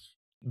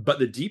 But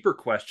the deeper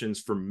questions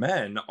for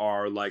men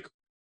are like,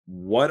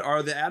 what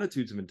are the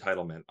attitudes of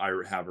entitlement I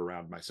have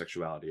around my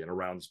sexuality and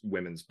around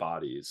women's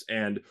bodies?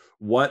 And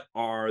what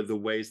are the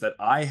ways that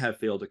I have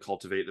failed to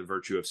cultivate the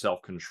virtue of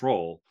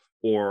self-control,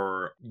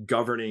 or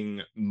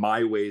governing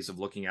my ways of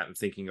looking at and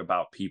thinking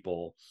about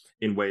people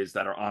in ways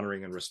that are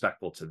honoring and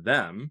respectful to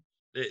them?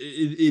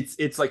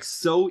 It's like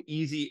so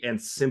easy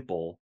and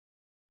simple,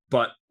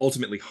 but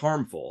ultimately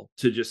harmful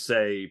to just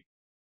say,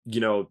 you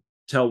know,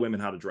 tell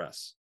women how to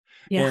dress.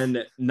 Yeah.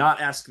 And not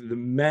ask the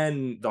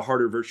men the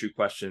harder virtue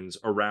questions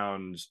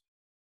around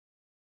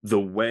the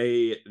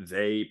way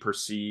they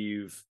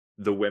perceive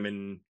the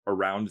women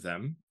around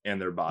them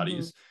and their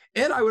bodies.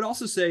 And I would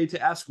also say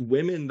to ask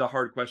women the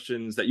hard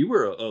questions that you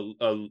were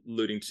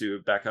alluding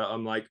to, Becca.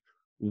 I'm like,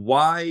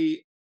 why,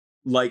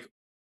 like,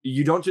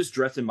 you don't just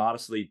dress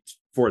immodestly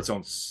for its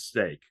own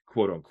sake,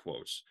 quote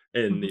unquote,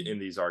 in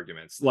these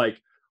arguments.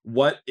 Like,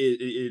 what's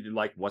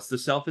the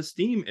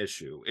self-esteem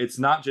issue? It's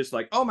not just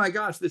like, oh my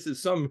gosh, this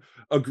is some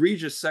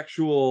egregious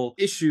sexual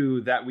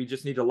issue that we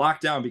just need to lock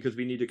down because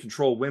we need to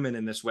control women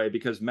in this way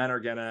because men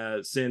are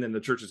gonna sin and the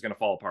church is gonna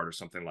fall apart or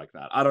something like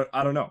that. I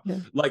don't know.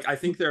 Yeah. Like, I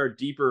think there are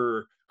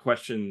deeper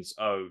questions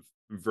of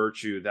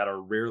virtue that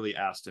are rarely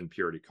asked in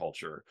purity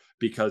culture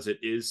because it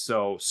is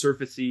so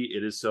surfacey,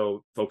 it is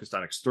so focused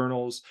on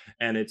externals,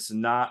 and it's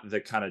not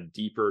the kind of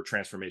deeper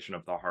transformation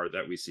of the heart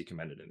that we see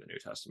commended in the New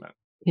Testament.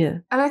 Yeah.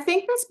 And I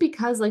think that's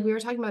because, like we were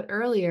talking about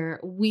earlier,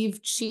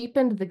 we've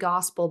cheapened the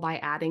gospel by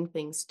adding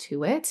things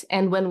to it.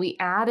 And when we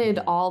added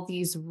all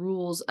these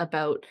rules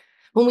about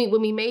when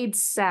we made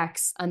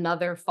sex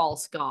another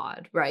false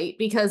god, right?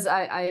 Because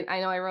I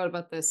know I wrote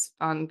about this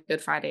on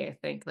Good Friday, I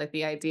think, like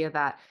the idea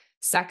that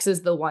sex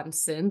is the one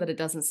sin that it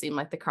doesn't seem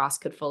like the cross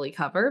could fully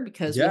cover,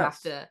 because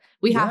Yes.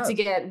 we have to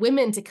get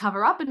women to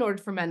cover up in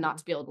order for men not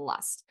to be able to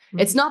lust.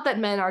 It's not that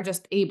men are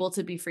just able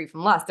to be free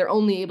from lust. They're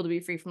only able to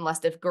be free from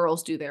lust if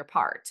girls do their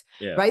part.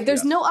 Yes, right?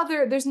 There's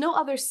yes. no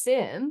other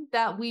sin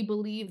that we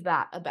believe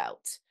that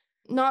about.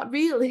 Not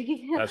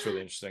really. That's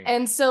really interesting.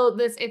 And so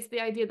it's the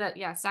idea that,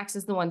 yeah, sex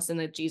is the one sin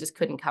that Jesus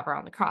couldn't cover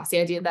on the cross. The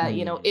idea that,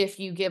 you know, if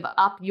you give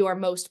up your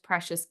most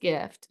precious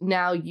gift,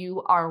 now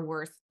you are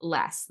worth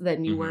less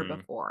than you were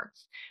before,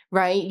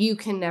 right? You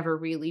can never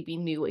really be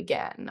new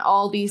again.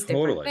 All these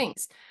different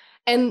things.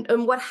 And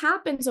what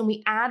happens when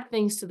we add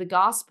things to the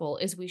gospel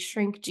is we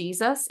shrink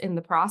Jesus in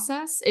the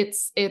process.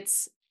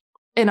 It's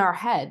in our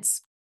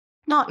heads,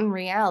 not in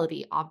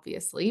reality,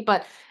 obviously,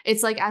 but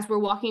it's like as we're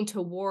walking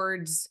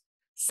towards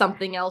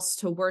something else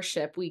to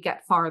worship, we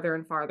get farther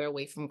and farther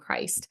away from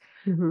Christ.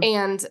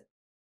 And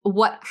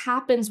what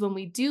happens when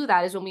we do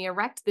that is when we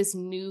erect this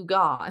new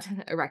God,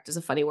 erect is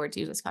a funny word to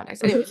use in this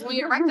context. Anyways, when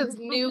we erect this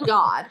new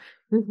God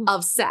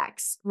of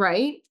sex,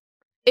 right?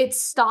 It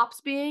stops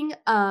being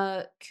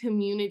a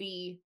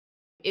community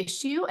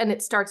issue and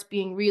it starts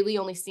being really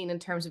only seen in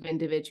terms of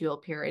individual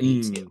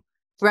purity too.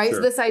 Right.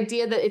 So this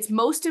idea that it's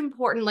most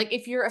important, like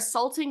if you're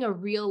assaulting a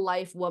real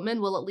life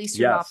woman, well, at least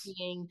you're not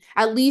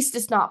at least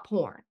it's not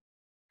porn.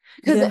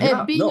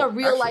 Because being a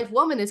real life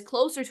woman is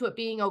closer to it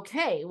being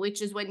okay,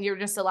 which is when you're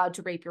just allowed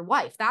to rape your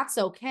wife. That's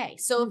okay.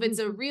 So if it's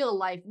a real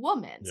life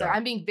woman, so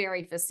I'm being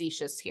very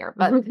facetious here,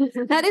 but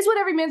that is what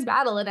every man's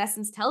battle in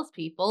essence tells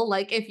people.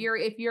 Like if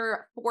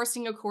you're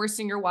forcing or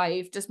coercing your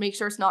wife, just make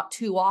sure it's not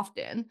too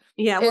often.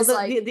 Yeah. Well,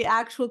 the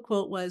actual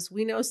quote was,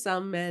 we know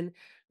some men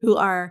who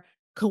are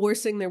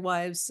coercing their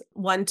wives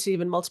 1 to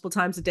even multiple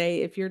times a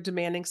day. If you're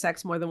demanding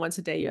sex more than once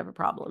a day, you have a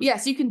problem.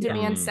 Yes, you can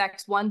demand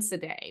sex once a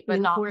day, but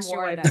not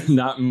more than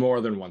not more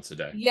than once a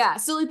day. Yeah.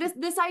 So like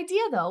this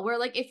idea though, where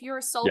like if you're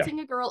assaulting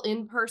a girl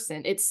in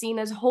person, it's seen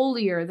as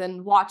holier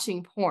than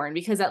watching porn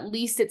because at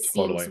least it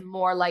seems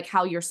more like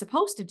how you're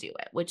supposed to do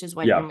it, which is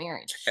when you're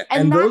married.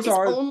 And that is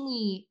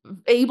only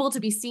able to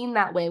be seen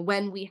that way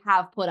when we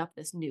have put up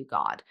this new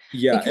God.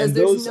 Yeah, because and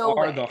those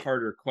are the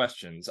harder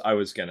questions, I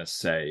was gonna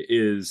say,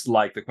 is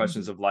like the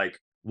questions of like,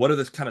 what are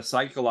the kind of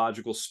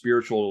psychological,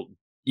 spiritual,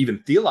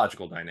 even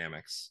theological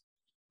dynamics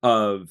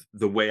of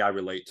the way I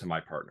relate to my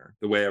partner,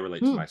 the way I relate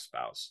to my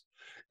spouse.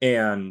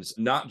 And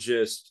not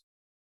just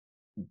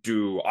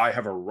do I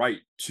have a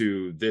right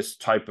to this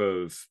type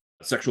of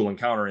sexual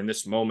encounter in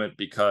this moment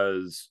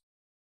because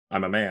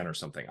I'm a man or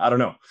something. I don't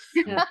know.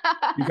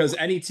 Because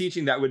any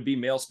teaching that would be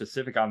male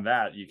specific on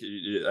that,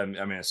 I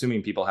mean,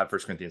 assuming people have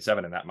 1 Corinthians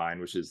 7 in that mind,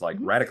 which is like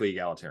radically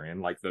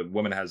egalitarian, like the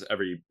woman has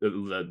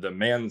the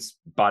man's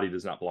body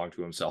does not belong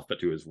to himself,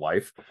 but to his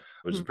wife,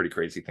 which is a pretty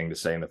crazy thing to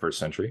say in the first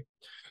century.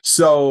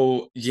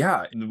 So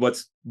yeah,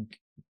 what's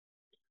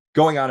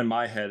going on in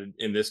my head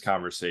in this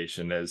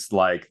conversation is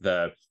like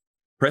the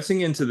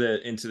pressing into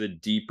the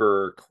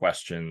deeper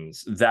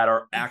questions that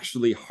are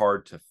actually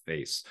hard to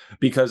face,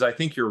 because I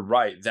think you're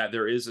right that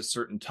there is a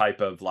certain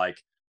type of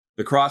like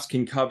the cross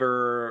can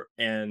cover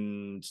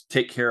and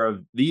take care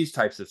of these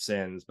types of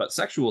sins, but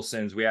sexual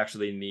sins, we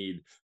actually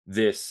need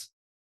this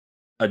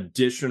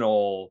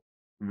additional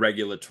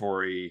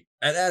regulatory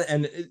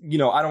and you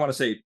know, I don't want to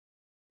say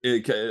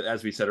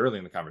as we said earlier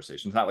in the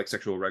conversation, it's not like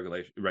sexual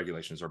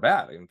regulations are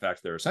bad. In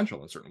fact, they're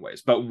essential in certain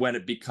ways. But when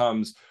it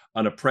becomes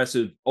an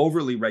oppressive,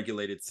 overly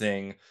regulated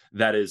thing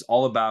that is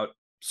all about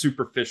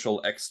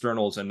superficial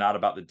externals and not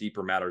about the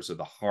deeper matters of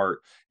the heart,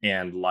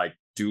 and like,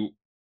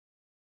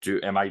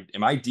 am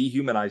I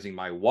dehumanizing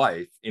my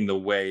wife in the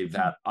way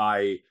that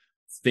I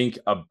think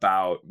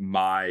about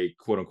my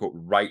quote unquote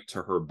right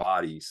to her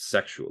body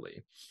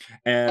sexually?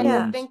 And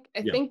I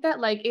think that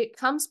like it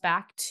comes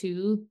back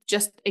to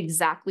just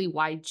exactly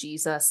why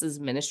Jesus's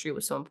ministry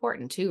was so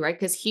important too, right?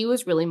 Because he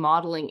was really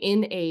modeling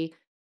in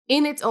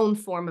its own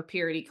form of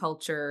purity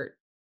culture,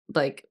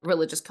 like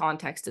religious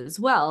context as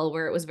well,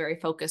 where it was very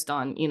focused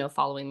on, you know,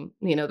 following,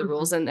 you know, the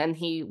rules. And then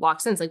he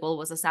walks in, it's like, well,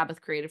 was the Sabbath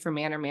created for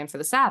man or man for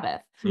the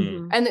Sabbath?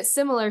 And it's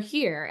similar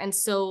here. And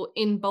so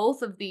in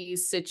both of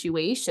these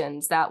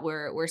situations that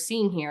we're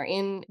seeing here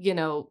in, you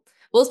know,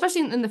 well,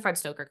 especially in the Fred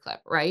Stoeker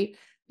clip, right?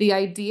 The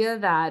idea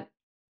that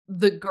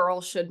the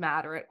girl should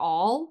matter at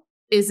all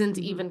isn't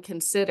even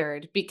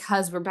considered,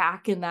 because we're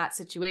back in that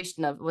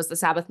situation of, was the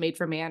Sabbath made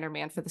for man or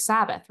man for the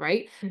Sabbath,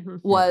 right?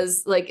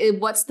 Was like,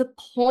 what's the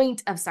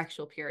point of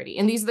sexual purity?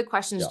 And these are the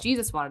questions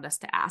Jesus wanted us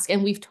to ask.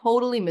 And we've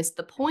totally missed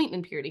the point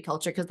in purity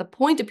culture, because the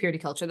point of purity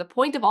culture, the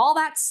point of all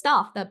that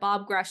stuff that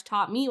Bob Gresh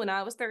taught me when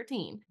I was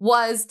 13,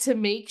 was to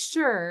make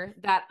sure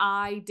that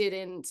I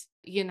didn't,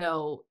 you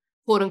know,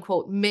 quote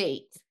unquote,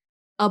 make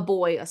a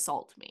boy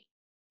assault me.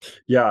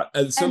 Yeah.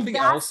 And something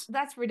else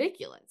that's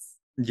ridiculous.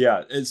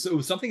 Yeah. And so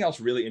something else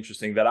really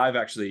interesting that I've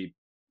actually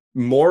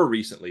more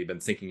recently been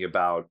thinking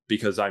about,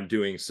 because I'm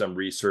doing some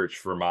research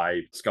for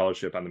my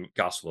scholarship on the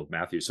Gospel of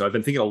Matthew. So I've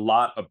been thinking a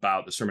lot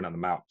about the Sermon on the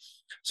Mount.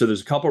 So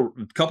there's a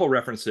couple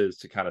references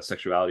to kind of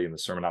sexuality in the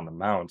Sermon on the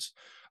Mount.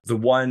 The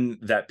one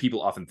that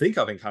people often think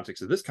of in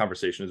context of this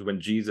conversation is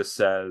when Jesus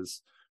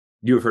says,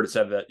 "You have heard it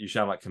said that you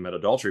shall not commit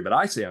adultery, but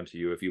I say unto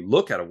you, if you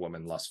look at a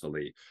woman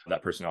lustfully,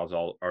 that person has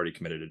already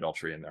committed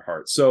adultery in their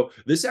heart." So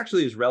this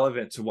actually is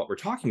relevant to what we're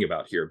talking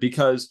about here,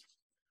 because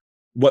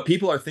what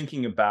people are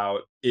thinking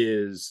about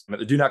is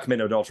the do not commit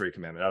adultery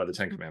commandment out of the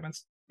 10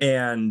 commandments.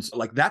 And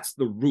like, that's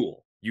the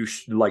rule. You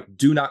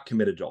do not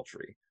commit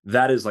adultery.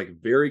 That is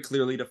like very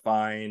clearly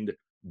defined.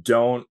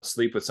 Don't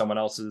sleep with someone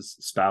else's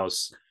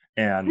spouse.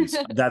 And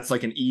that's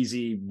like an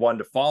easy one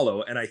to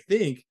follow. And I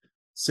think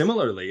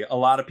similarly, a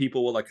lot of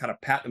people will like kind of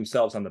pat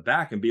themselves on the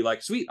back and be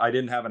like, sweet, I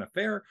didn't have an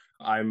affair.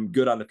 I'm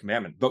good on the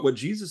commandment. But what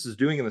Jesus is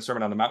doing in the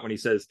Sermon on the Mount when he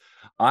says,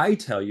 I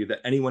tell you that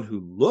anyone who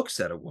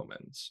looks at a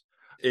woman's,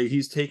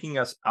 he's taking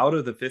us out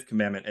of the 5th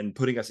commandment and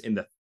putting us in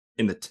the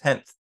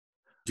 10th.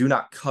 Do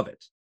not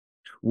covet,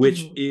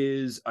 which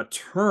is a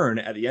turn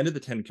at the end of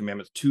the 10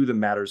 commandments to the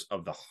matters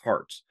of the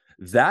heart.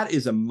 That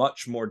is a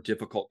much more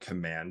difficult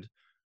command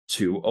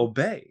to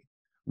obey,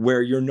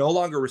 where you're no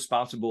longer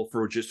responsible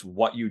for just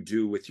what you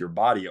do with your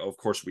body. Of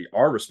course, we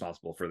are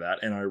responsible for that.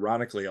 And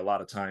ironically, a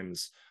lot of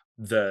times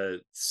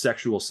the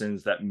sexual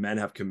sins that men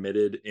have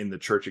committed in the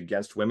church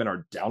against women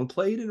are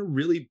downplayed in a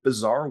really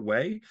bizarre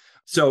way.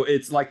 So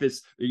it's like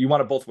this, you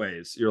want it both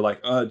ways. You're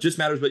like, just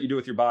matters what you do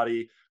with your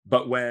body.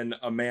 But when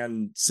a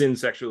man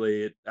sins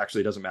sexually, it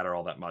actually doesn't matter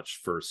all that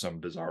much for some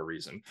bizarre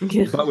reason.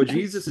 But what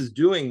Jesus is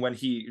doing when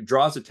he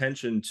draws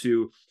attention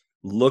to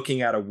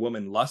looking at a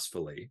woman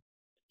lustfully,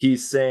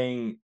 he's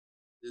saying,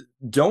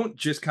 don't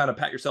just kind of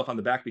pat yourself on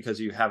the back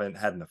because you haven't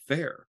had an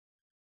affair.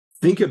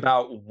 Think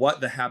about what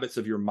the habits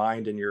of your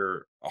mind and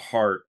your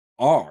heart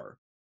are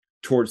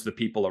towards the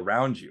people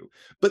around you.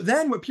 But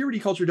then what purity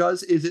culture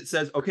does is it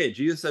says, okay,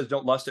 Jesus says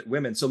don't lust at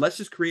women, so let's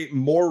just create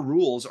more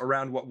rules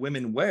around what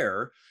women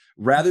wear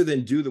rather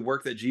than do the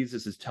work that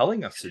Jesus is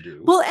telling us to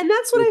do. Well, and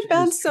that's what I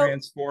found so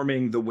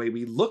transforming the way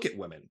we look at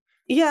women.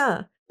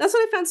 Yeah. That's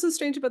what I found so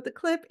strange about the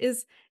clip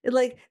is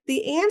like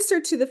the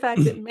answer to the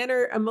fact that men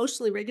are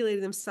emotionally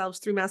regulating themselves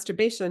through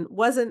masturbation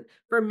wasn't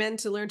for men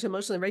to learn to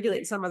emotionally regulate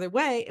in some other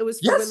way. It was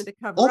for women to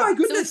cover up. My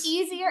goodness. So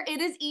it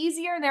is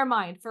easier in their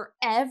mind for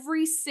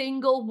every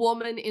single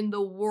woman in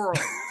the world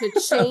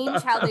to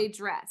change how they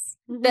dress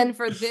than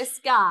for this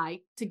guy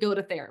to go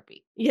to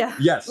therapy. Yeah.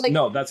 Yes. Like,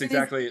 no, that's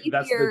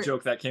the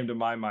joke that came to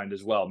my mind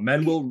as well.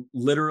 Men will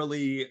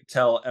literally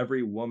tell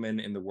every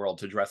woman in the world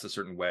to dress a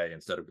certain way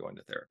instead of going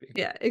to therapy.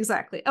 Yeah,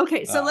 exactly.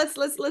 Okay, so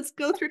let's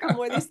go through a couple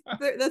more of these.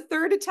 The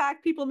third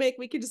attack people make,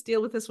 we could just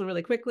deal with this one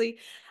really quickly.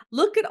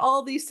 Look at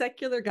all these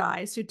secular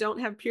guys who don't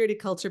have purity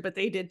culture, but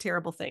they did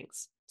terrible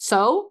things.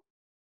 So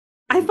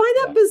I find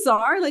that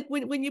bizarre. Like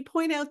when you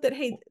point out that,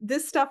 hey,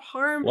 this stuff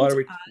harmed us.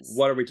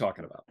 What are we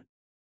talking about?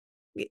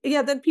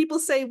 Yeah, then people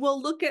say, well,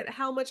 look at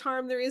how much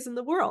harm there is in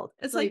the world.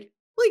 It's like,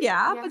 well,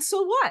 yeah, but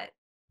so what?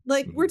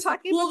 Like we're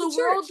talking about the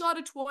world got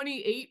a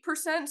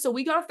 28%, so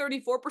we got a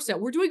 34%.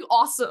 We're doing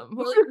awesome.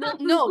 We're like,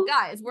 no,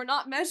 guys, we're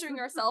not measuring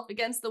ourselves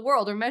against the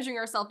world. We're measuring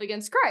ourselves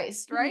against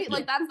Christ, right?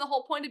 Like that's the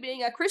whole point of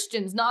being a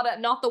Christian's, not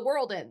the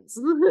world ends.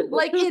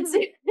 Like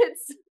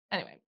it's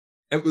anyway.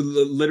 And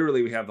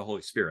literally, we have the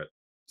Holy Spirit.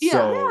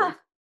 Yeah.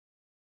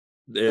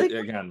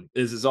 Again,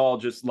 this is all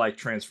just like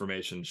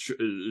transformation.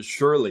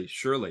 Surely,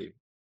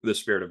 the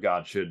Spirit of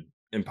God should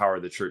empower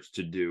the church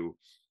to do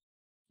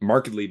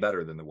markedly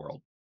better than the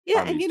world.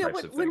 Yeah, and you know,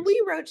 when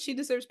we wrote She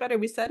Deserves Better,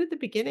 we said at the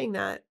beginning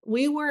that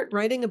we weren't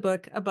writing a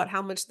book about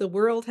how much the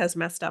world has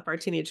messed up our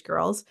teenage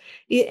girls.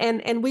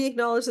 And we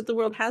acknowledge that the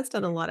world has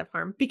done a lot of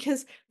harm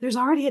because there's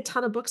already a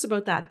ton of books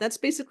about that. That's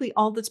basically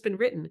all that's been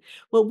written.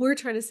 What we're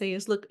trying to say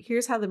is, look,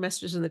 here's how the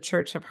messages in the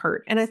church have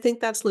hurt. And I think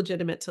that's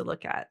legitimate to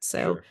look at.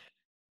 So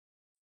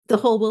the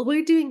whole, well,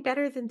 we're doing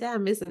better than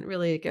them isn't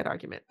really a good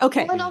argument.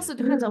 Okay. Well, it also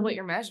depends on what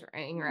you're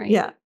measuring, right?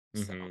 Yeah.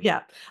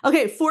 Yeah.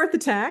 Okay, fourth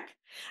attack.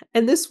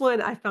 And this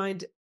one I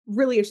find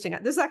really interesting.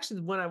 This is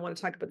actually the one I want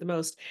to talk about the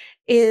most,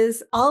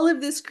 is all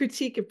of this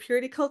critique of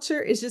purity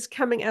culture is just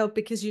coming out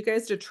because you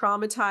guys are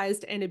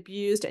traumatized and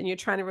abused and you're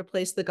trying to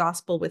replace the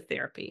gospel with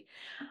therapy.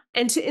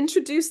 And to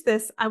introduce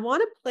this, I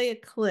want to play a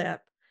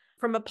clip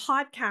from a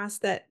podcast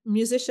that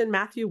musician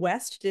Matthew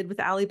West did with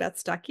Allie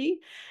Beth Stuckey.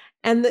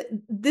 And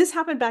this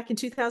happened back in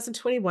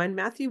 2021.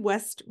 Matthew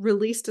West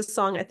released a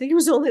song. I think it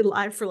was only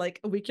live for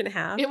like a week and a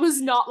half. It was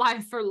not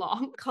live for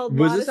long. Called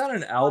Was this on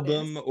an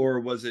album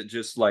or was it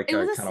just like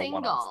a kind of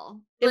one-off?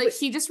 Like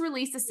he just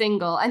released a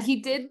single and he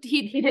did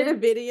a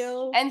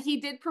video and he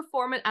did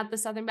perform it at the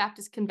Southern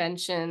Baptist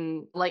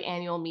Convention like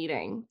annual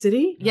meeting. Did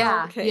he?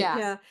 Yeah. Oh, okay.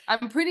 Yeah.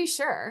 I'm pretty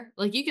sure.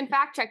 Like you can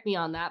fact check me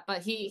on that,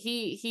 but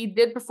he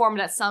did perform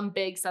it at some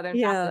big Southern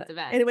Baptist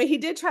event. Anyway, he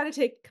did try to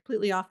take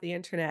completely off the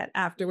internet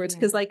afterwards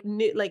because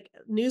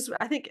news,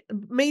 I think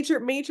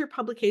major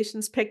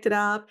publications picked it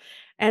up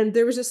and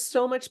there was just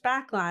so much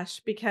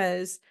backlash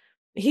because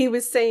he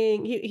was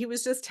saying he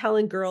was just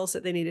telling girls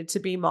that they needed to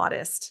be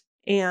modest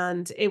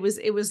And it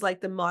was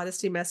like the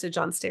modesty message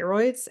on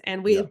steroids.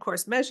 And we, Yeah. of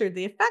course, measured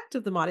the effect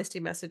of the modesty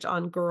message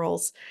on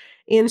girls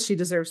in She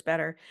Deserves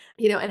Better,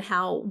 and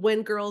how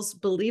when girls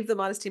believe the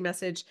modesty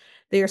message,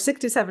 they are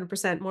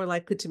 67% more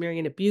likely to marry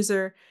an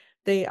abuser.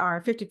 They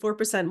are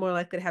 54% more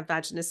likely to have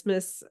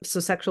vaginismus, so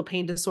sexual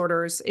pain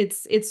disorders.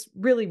 It's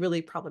really,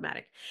 really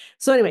problematic.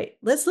 So anyway,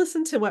 let's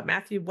listen to what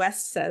Matthew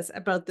West says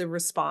about the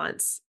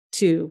response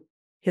to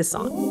his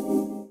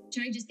song.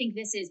 I just think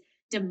this is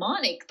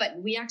demonic,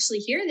 but we actually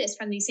hear this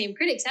from these same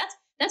critics.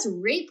 That's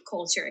rape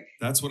culture.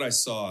 That's what I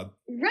saw.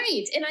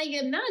 Right. And I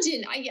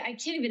imagine, I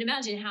can't even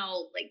imagine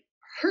how like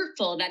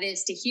hurtful that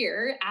is to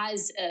hear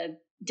as a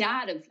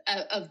dad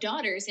of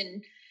daughters.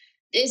 And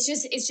it's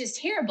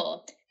just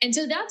terrible. And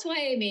so that's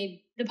why I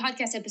made the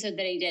podcast episode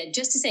that I did,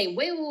 just to say,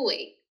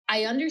 wait.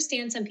 I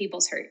understand some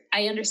people's hurt.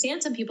 I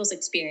understand some people's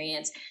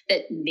experience,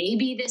 that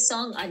maybe this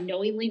song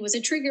unknowingly was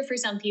a trigger for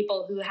some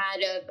people who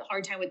had a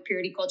hard time with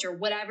purity culture,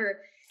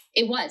 whatever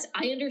it was.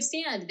 I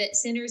understand that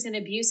sinners and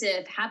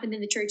abusive happened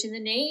in the church in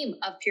the name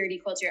of purity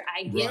culture.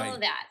 I get all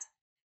that,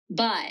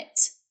 but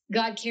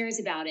God cares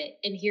about it.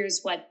 And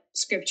here's what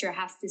scripture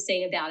has to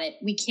say about it.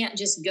 We can't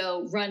just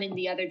go run in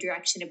the other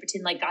direction and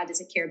pretend like God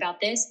doesn't care about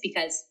this,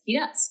 because he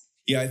does.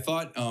 Yeah, I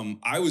thought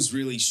I was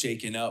really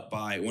shaken up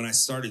by when I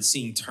started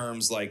seeing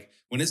terms like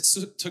when it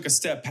took a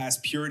step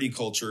past purity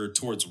culture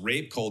towards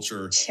rape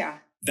culture. Yeah.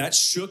 That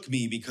shook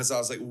me, because I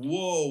was like,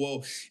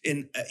 whoa.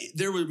 And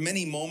there were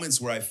many moments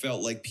where I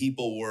felt like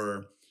people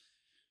were,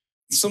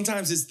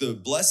 sometimes it's the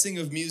blessing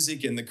of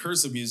music and the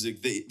curse of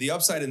music. The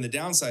upside and the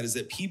downside is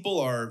that people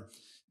are,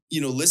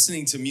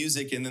 listening to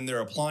music and then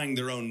they're applying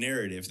their own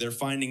narrative. They're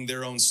finding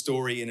their own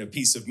story in a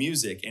piece of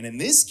music. And in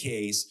this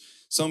case,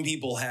 some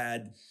people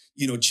had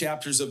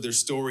chapters of their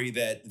story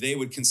that they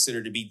would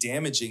consider to be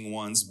damaging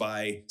ones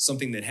by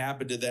something that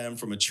happened to them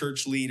from a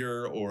church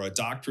leader or a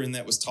doctrine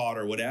that was taught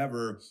or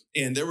whatever.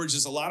 And there were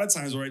just a lot of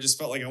times where I just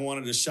felt like I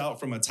wanted to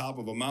shout from the top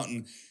of a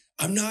mountain,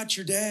 I'm not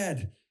your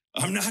dad.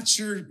 I'm not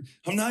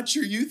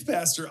your youth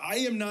pastor. I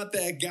am not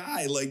that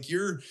guy. Like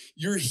you're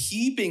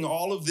heaping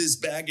all of this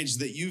baggage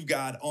that you've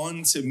got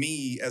onto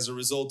me as a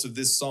result of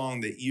this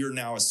song that you're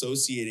now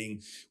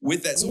associating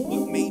with that. So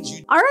what made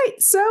you? All right.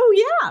 So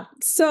yeah.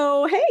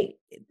 So, hey,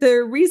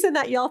 the reason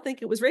that y'all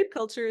think it was rape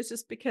culture is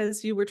just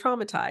because you were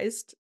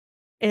traumatized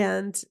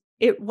and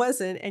it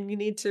wasn't. And you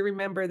need to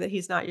remember that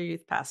he's not your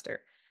youth pastor.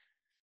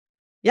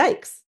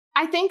 Yikes.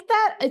 I think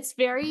that it's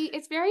very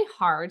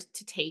hard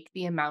to take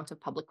the amount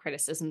of public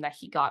criticism that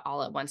he got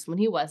all at once when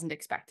he wasn't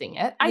expecting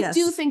it. Yes. I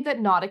do think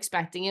that not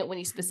expecting it when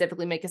you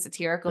specifically make a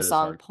satirical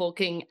song hard.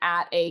 poking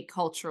at a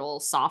cultural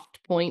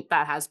soft point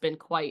that has been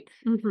quite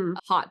a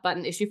hot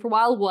button issue for a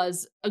while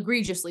was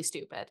egregiously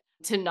stupid.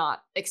 To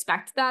not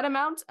expect that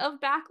amount of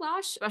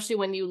backlash, especially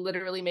when you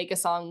literally make a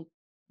song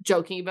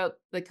joking about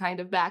the kind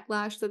of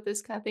backlash that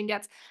this kind of thing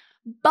gets.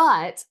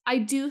 But I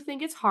do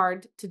think it's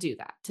hard to do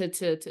that.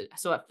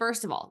 So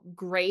first of all,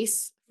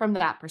 grace from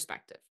that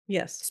perspective.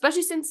 Yes.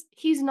 Especially since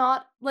he's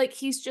not like,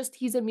 he's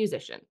a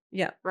musician.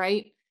 Yeah.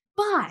 Right.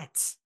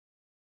 But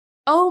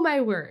oh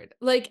my word,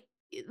 like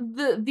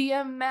the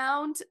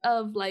amount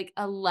of like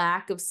a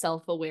lack of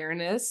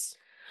self-awareness.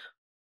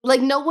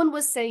 Like no one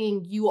was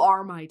saying you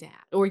are my dad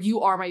or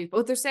you are my youth.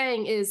 What they're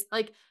saying is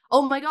like,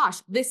 oh my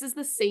gosh, this is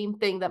the same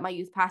thing that my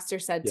youth pastor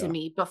said to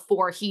me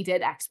before he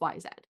did X, Y,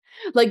 Z.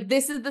 Like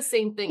this is the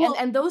same thing. Well,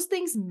 and those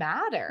things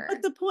matter.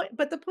 But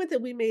the point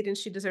that we made in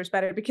She Deserves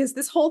Better, because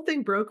this whole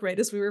thing broke right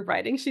as we were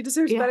writing She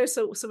Deserves Better.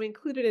 So we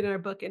included it in our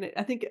book. And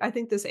I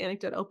think this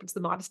anecdote opens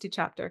the modesty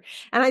chapter.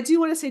 And I do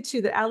want to say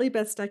too, that Allie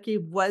Beth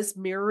Stuckey was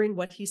mirroring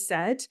what he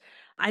said.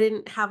 I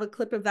didn't have a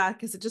clip of that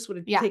because it just would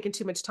have taken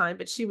too much time,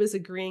 but she was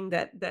agreeing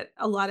that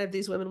a lot of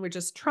these women were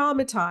just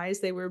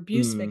traumatized. They were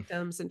abuse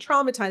victims and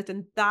traumatized,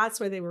 and that's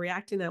why they were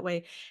reacting that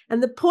way.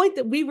 And the point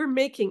that we were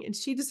making in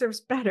She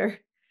Deserves Better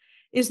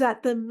is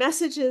that the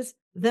messages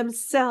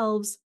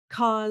themselves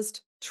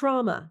caused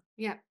trauma.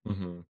 Yeah.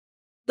 Mm-hmm.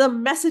 The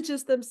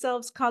messages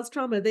themselves cause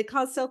trauma. They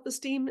cause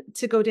self-esteem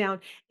to go down.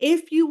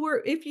 If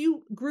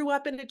you grew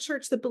up in a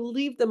church that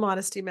believed the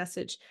modesty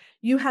message,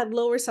 you had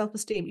lower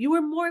self-esteem. You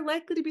were more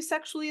likely to be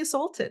sexually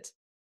assaulted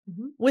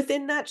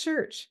within that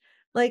church.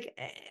 Like,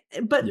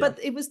 but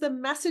it was the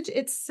message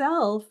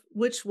itself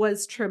which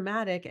was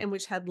traumatic and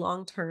which had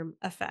long-term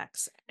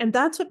effects. And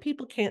that's what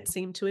people can't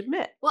seem to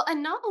admit. Well,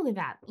 and not only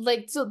that,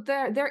 like, so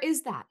there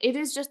is that. It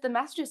is just the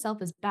message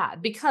itself is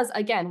bad because,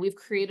 again, we've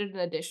created an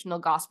additional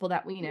gospel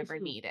that we never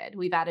needed.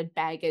 We've added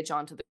baggage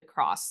onto the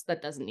cross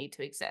that doesn't need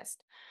to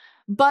exist.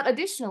 But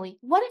additionally,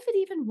 what if it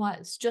even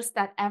was just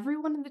that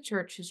everyone in the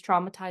church who's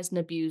traumatized and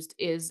abused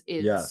is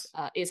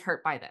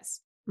hurt by this?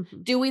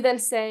 Mm-hmm. Do we then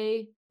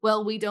say,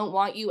 well, we don't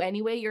want you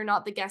anyway. You're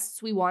not the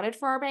guests we wanted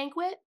for our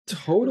banquet.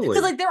 Totally.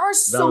 Because like there are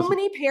so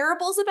many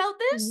parables about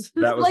this.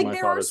 That was like my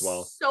there thought are as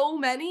well. so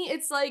many.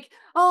 It's like,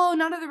 oh,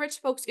 none of the rich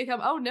folks can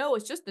come. Oh no,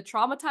 it's just the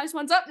traumatized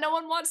ones up. No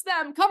one wants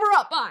them. Cover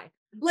up. Bye.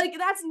 Like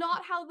that's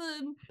not how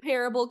the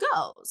parable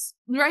goes,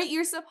 right?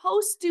 You're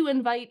supposed to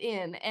invite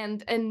in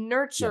and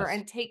nurture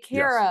and take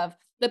care of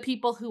the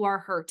people who are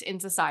hurt in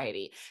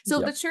society.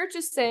 So the church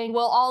is saying,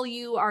 well, all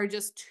you are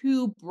just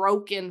too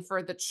broken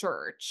for the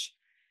church.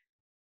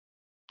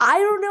 I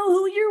don't know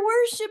who you're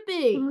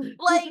worshiping.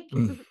 Like,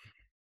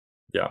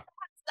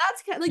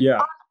 that's kind of like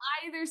on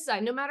either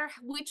side. No matter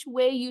which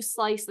way you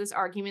slice this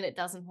argument, it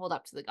doesn't hold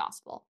up to the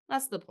gospel.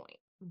 That's the point.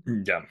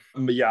 Yeah.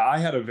 But yeah, I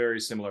had a very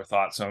similar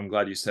thought. So I'm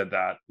glad you said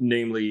that.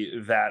 Namely,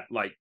 that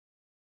like,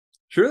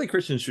 surely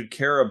Christians should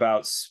care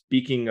about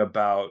speaking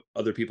about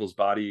other people's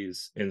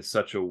bodies in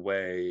such a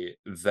way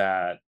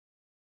that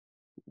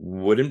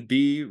wouldn't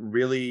be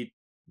really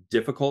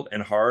difficult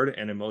and hard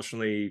and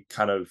emotionally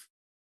kind of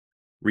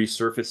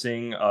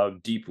resurfacing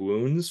of deep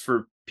wounds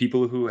for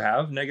people who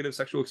have negative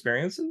sexual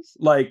experiences.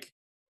 Like,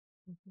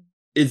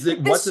 is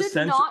it what's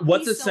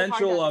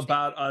essential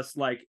about us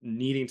like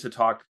needing to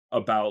talk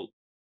about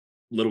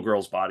little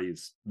girls'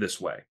 bodies this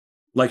way?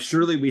 Like,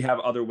 surely we have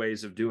other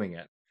ways of doing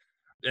it.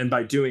 And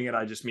by doing it,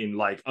 I just mean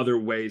like other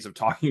ways of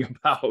talking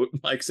about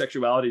like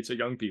sexuality to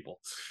young people.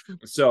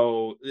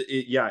 So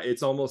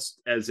it's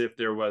almost as if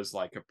there was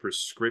like a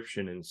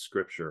prescription in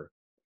scripture.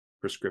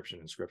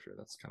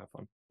 That's kind of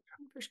fun.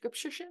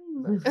 Prescription.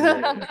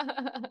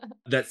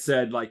 That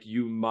said, like,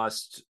 you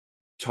must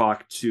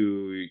talk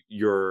to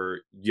your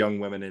young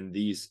women in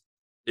these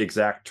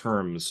exact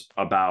terms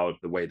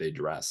about the way they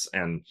dress.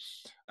 And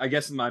I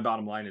guess my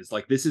bottom line is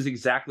like, this is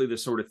exactly the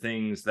sort of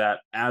things that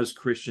as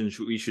Christians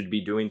we should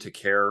be doing to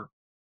care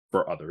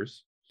for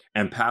others.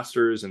 And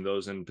pastors and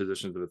those in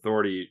positions of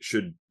authority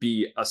should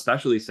be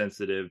especially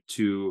sensitive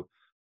to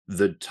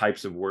the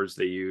types of words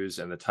they use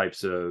and the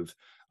types of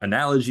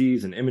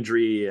analogies and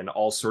imagery and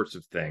all sorts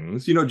of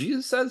things. You know,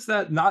 Jesus says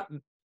that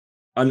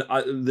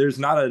there's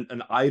not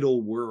an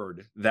idle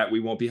word that we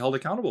won't be held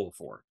accountable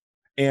for.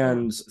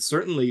 And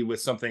certainly with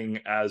something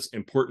as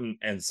important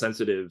and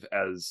sensitive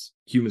as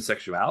human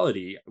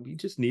sexuality, we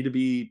just need to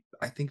be,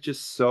 I think,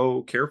 just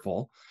so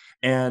careful.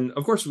 And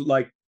of course,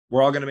 like,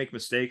 we're all going to make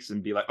mistakes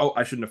and be like, oh,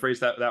 I shouldn't have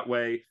phrased that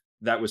way.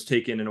 That was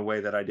taken in a way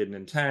that I didn't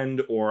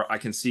intend. Or I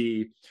can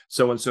see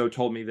so-and-so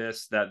told me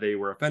this, that they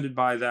were offended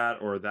by that,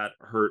 or that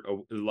hurt,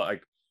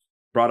 like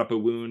brought up a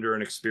wound or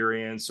an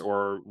experience,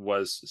 or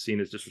was seen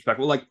as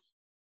disrespectful. Like,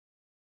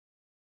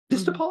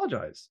 just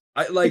apologize.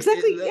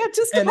 Exactly.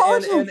 Just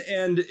apologize.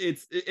 And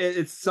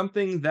it's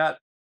something that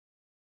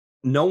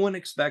no one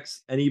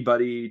expects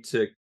anybody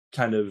to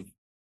kind of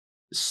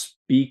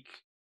speak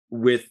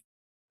with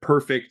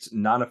perfect,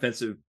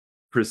 non-offensive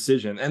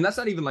precision. And that's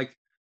not even like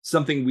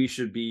something we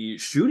should be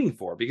shooting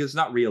for, because it's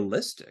not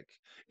realistic.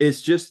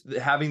 It's just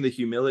having the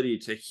humility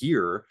to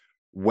hear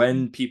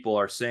when people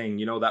are saying,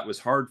 you know, that was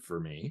hard for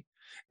me,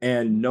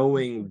 and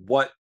knowing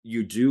what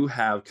you do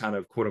have kind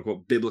of quote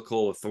unquote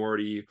biblical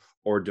authority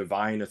or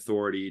divine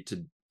authority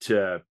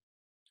to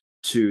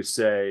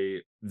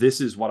say, this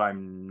is what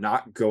I'm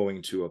not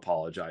going to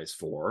apologize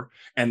for.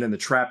 And then the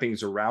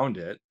trappings around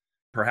it,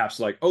 perhaps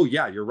like, oh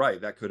yeah, you're right,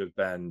 that could have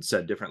been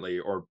said differently,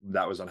 or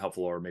that was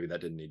unhelpful, or maybe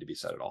that didn't need to be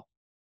said at all.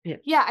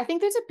 Yeah, I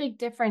think there's a big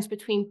difference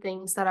between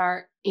things that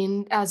are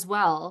in as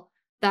well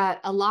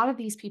that a lot of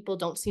these people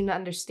don't seem to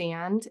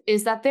understand,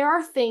 is that there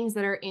are things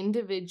that are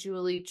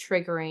individually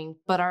triggering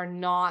but are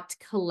not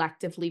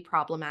collectively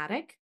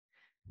problematic.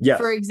 Yes.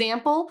 For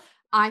example,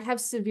 I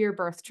have severe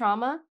birth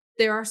trauma.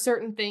 There are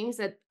certain things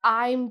that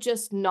I'm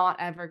just not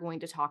ever going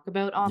to talk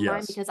about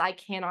online because I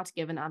cannot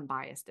give an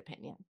unbiased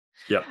opinion.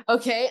 Yeah.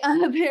 Okay.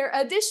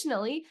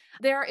 Additionally,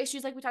 there are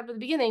issues like we talked about at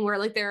the beginning where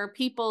like there are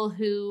people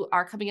who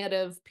are coming out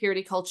of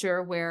purity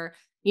culture where,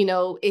 you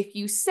know, if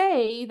you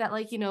say that,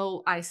 like, you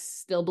know, I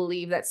still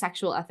believe that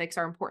sexual ethics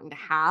are important to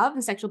have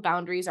and sexual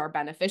boundaries are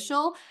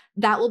beneficial,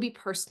 that will be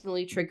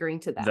personally triggering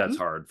to them. That's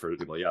hard for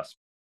people. Yes.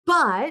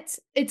 But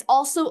it's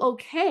also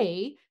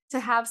okay to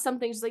have some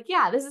things like,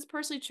 yeah, this is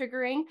personally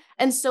triggering.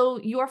 And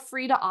so you're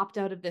free to opt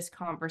out of this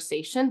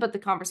conversation, but the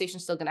conversation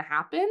is still going to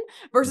happen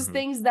versus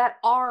things that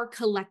are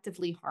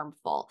collectively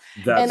harmful.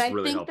 That's and I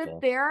really think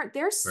helpful. that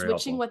they're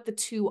switching what the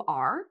two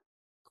are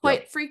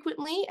quite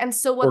frequently. And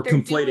so what or they're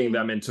conflating doing,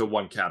 them into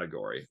one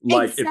category.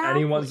 Like if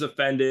anyone's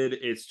offended,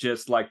 it's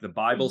just like the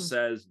Bible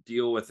says,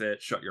 deal with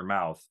it, shut your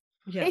mouth.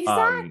 Yeah.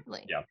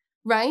 Exactly. Yeah.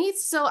 Right.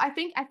 So I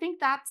think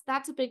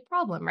that's a big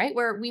problem, right?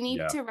 Where we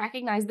need to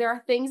recognize there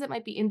are things that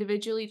might be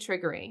individually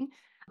triggering,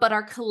 but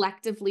are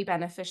collectively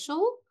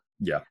beneficial.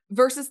 Yeah.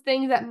 Versus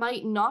things that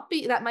might not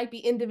be, that might be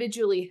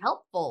individually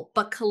helpful,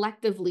 but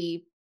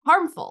collectively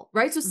harmful.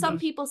 Right. So some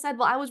people said,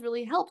 well, I was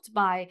really helped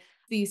by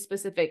these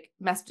specific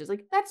messages.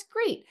 Like, that's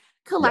great.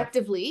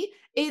 Collectively,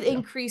 it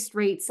increased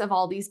rates of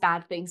all these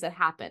bad things that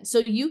happen. So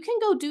you can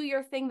go do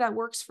your thing that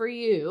works for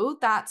you.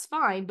 That's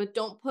fine, but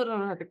don't put it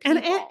on other people.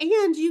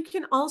 And you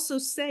can also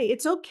say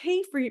it's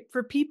okay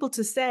for people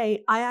to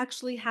say, I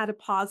actually had a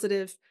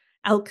positive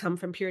outcome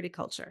from purity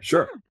culture.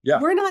 Sure. Yeah.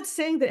 We're not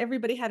saying that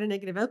everybody had a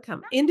negative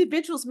outcome.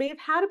 Individuals may have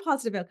had a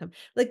positive outcome.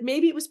 Like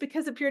maybe it was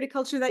because of purity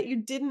culture that you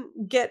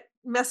didn't get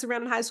mess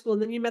around in high school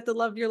and then you met the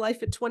love of your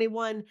life at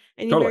 21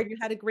 and you married, you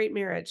had a great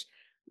marriage.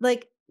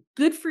 Like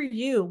good for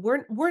you.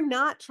 We're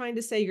not trying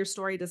to say your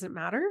story doesn't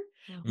matter.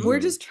 We're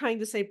Mhm. just trying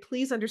to say,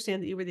 please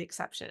understand that you were the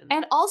exception.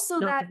 And also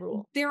not that the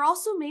rule. there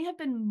also may have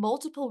been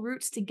multiple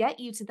routes to get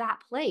you to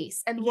that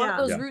place. And one of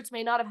Yeah. those Yeah. routes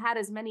may not have had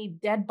as many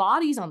dead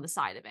bodies on the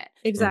side of it.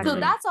 Exactly. So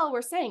that's all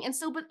we're saying. And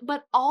so,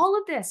 but all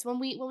of this, when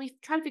we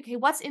try to figure, okay,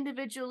 what's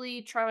individually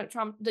like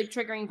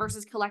triggering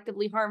versus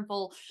collectively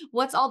harmful,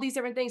 what's all these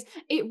different things,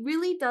 it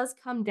really does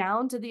come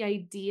down to the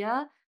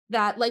idea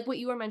that, like what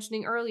you were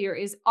mentioning earlier,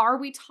 is are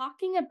we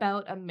talking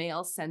about a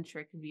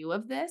male-centric view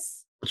of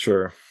this?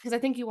 Sure. Because I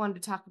think you wanted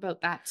to talk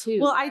about that too.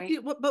 Well, I right?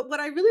 do, but what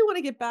I really want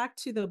to get back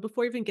to, though,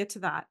 before we even get to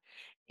that,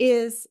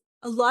 is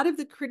a lot of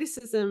the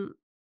criticism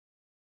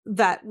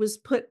that was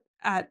put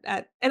and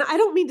I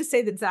don't mean to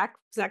say that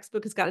Zach's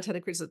book has got a ton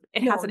of criticism.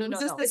 It No, hasn't. no, It was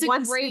no, just no. this It's a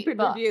one great stupid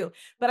book. review,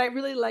 but I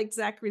really liked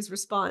Zachary's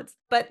response.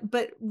 But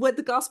what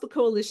the Gospel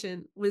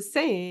Coalition was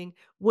saying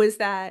was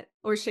that,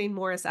 or Shane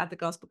Morris at the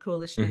Gospel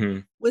Coalition,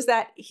 Mhm. was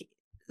that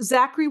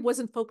Zachary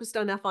wasn't focused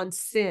enough on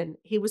sin.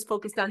 He was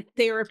focused on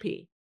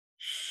therapy.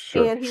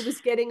 Sure. And he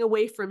was getting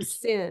away from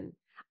sin.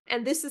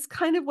 And this is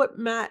kind of what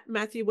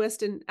Matthew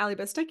West and Ali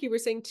Bestecki were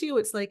saying too.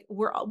 It's like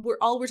we're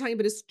talking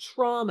about is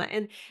trauma,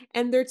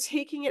 and they're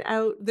taking it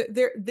out.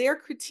 They're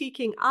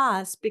critiquing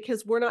us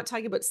because we're not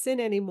talking about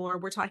sin anymore.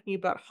 We're talking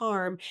about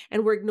harm,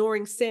 and we're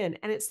ignoring sin.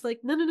 And it's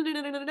like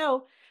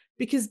no,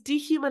 because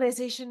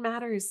dehumanization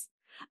matters,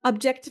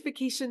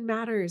 objectification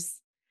matters.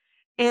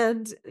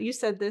 And you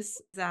said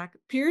this, Zach,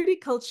 purity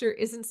culture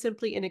isn't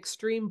simply an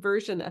extreme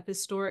version of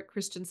historic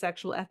Christian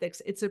sexual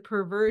ethics. It's a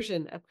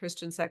perversion of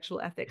Christian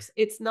sexual ethics.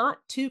 It's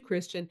not too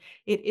Christian.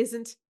 It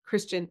isn't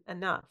Christian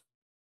enough.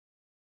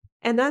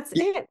 And that's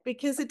it,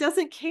 because it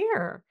doesn't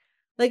care.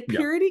 Like Yeah.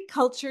 purity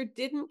culture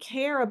didn't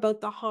care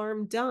about the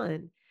harm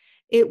done.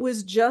 It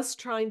was just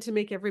trying to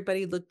make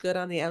everybody look good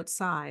on the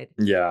outside.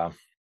 Yeah.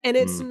 And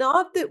it's Mm.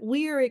 not that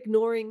we are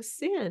ignoring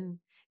sin.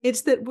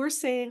 It's that we're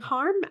saying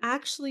harm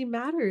actually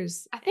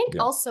matters. I think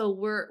Yeah. also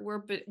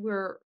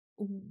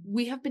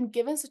we have been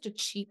given such a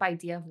cheap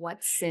idea of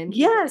what sin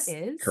Yes.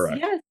 is. Correct.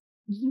 Yes.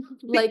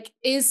 Like,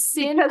 is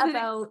sin Because it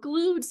about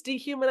excludes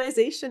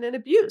dehumanization and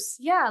abuse.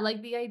 yeah,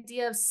 like the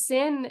idea of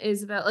sin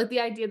is about like the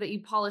idea that you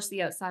polish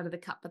the outside of the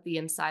cup, but the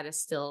inside is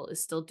still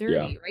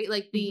dirty, right?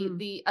 Like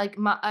the like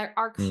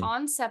our Mm.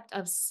 concept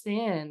of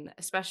sin,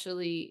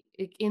 especially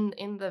in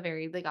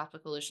the Gospel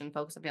Coalition,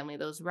 Focus on Family,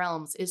 those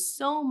realms, is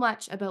so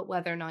much about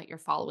whether or not you're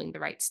following the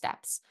right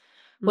steps,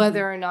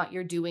 whether or not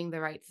you're doing the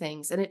right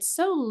things. And it's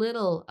so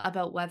little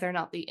about whether or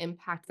not the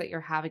impact that you're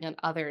having on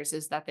others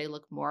is that they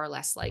look more or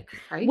less like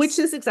Christ. Which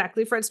is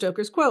exactly Fred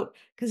Stoker's quote,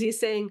 because he's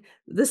saying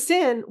the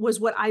sin was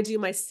what I do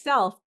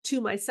myself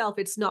to myself.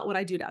 It's not what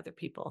I do to other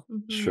people.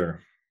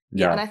 Sure.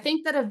 Yeah. And Yeah. I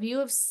think that a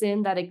view of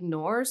sin that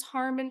ignores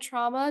harm and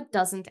trauma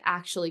doesn't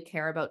actually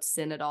care about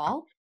sin at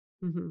all.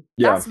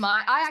 Yeah.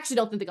 I actually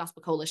don't think the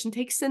Gospel Coalition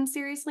takes sin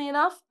seriously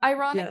enough,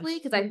 ironically,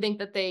 because I think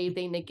that they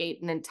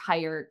negate an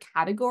entire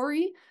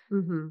category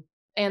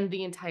and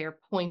the entire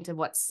point of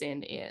what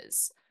sin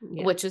is,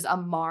 which is a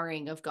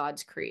marring of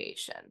God's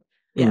creation.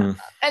 Yeah. Mm.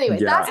 Anyway,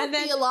 Yeah. that's a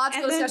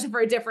theological discussion for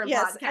a different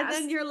Yes, podcast. and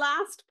then your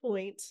last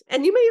point,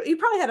 and you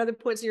probably had other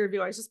points in your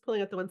review. I was just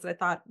pulling out the ones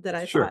that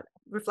I Sure. thought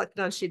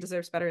reflected on She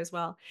Deserves Better as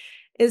well,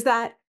 is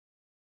that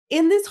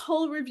in this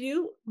whole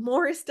review,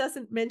 Morris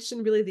doesn't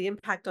mention really the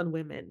impact on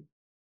women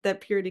that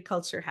purity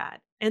culture had.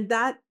 And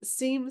that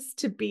seems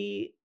to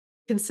be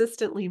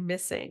consistently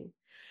missing,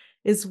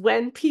 is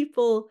when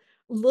people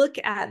look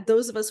at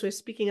those of us who are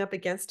speaking up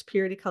against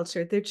purity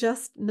culture, they're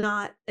just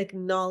not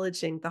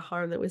acknowledging the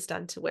harm that was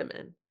done to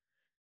women.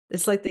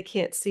 It's like they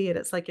can't see it.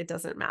 It's like it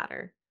doesn't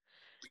matter.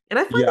 And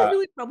I find that Yeah.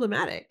 really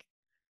problematic.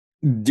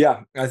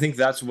 Yeah. I think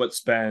that's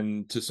what's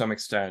been, to some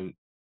extent,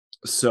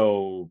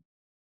 so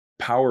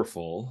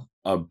powerful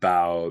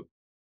about,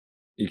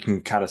 you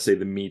can kind of say,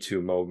 the Me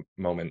Too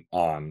moment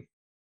on,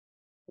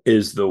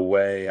 is the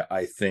way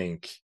I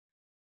think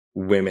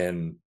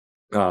women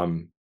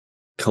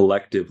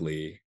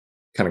collectively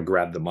kind of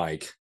grab the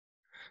mic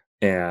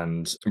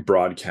and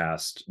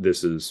broadcast,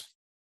 these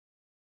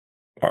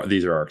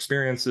are our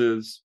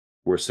experiences.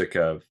 We're sick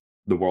of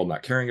the world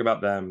not caring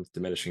about them,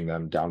 diminishing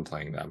them,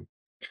 downplaying them.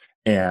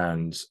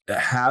 And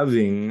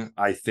having,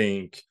 I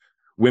think,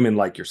 women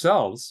like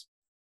yourselves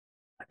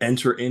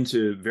enter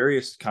into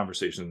various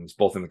conversations,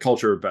 both in the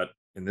culture, but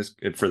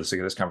for the sake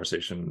of this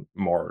conversation,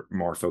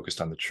 more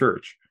focused on the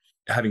church.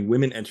 Having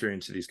women enter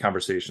into these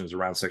conversations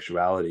around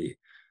sexuality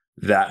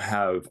that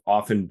have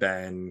often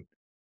been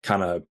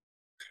kind of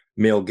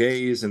male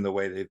gaze in the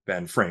way they've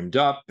been framed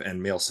up,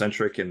 and male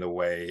centric in the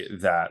way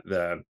that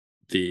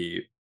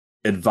the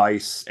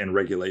advice and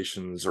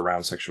regulations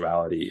around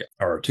sexuality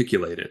are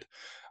articulated.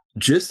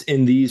 Just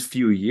in these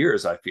few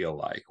years, I feel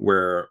like,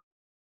 where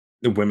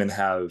the women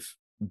have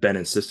been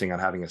insisting on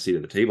having a seat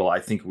at the table, I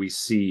think we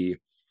see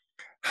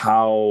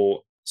how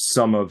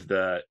some of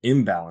the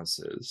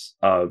imbalances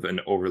of an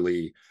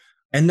overly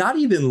And not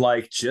even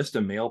like just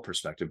a male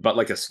perspective, but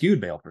like a skewed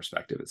male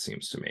perspective, it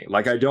seems to me.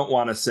 Like, I don't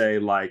want to say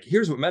like,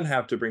 here's what men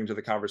have to bring to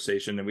the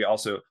conversation. And we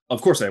also,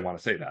 of course I want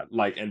to say that,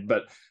 like,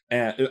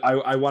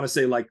 I want to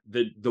say like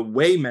the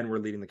way men were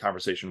leading the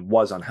conversation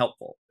was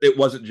unhelpful. It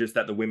wasn't just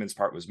that the women's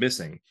part was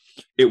missing.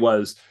 It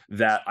was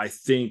that I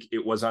think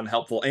it was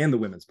unhelpful and the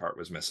women's part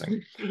was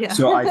missing. Yeah.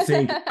 So I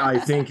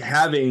think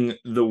having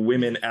the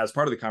women as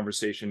part of the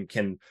conversation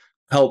can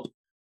help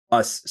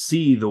us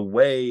see the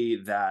way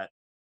that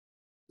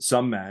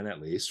some men,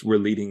 at least, were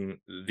leading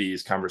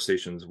these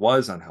conversations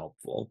was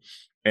unhelpful,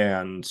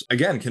 and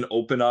again can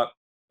open up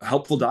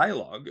helpful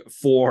dialogue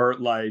for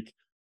like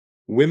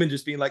women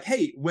just being like,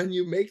 hey, when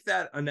you make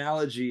that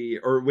analogy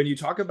or when you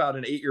talk about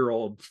an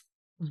 8-year-old,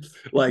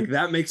 like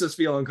that makes us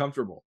feel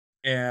uncomfortable.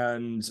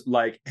 And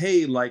like,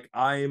 hey, like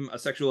I'm a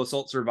sexual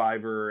assault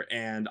survivor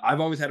and I've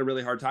always had a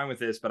really hard time with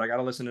this, but I got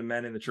to listen to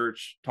men in the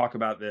church talk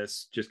about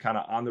this just kind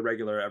of on the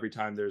regular every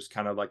time there's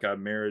kind of like a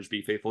marriage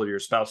be faithful to your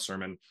spouse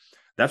sermon.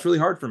 That's really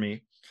hard for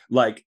me.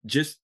 Like,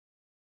 just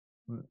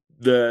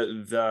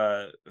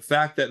the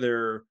fact that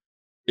there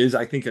is,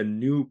 I think, a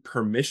new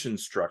permission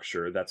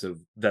structure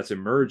that's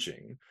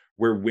emerging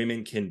where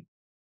women can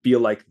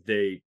feel like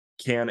they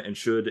can and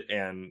should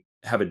and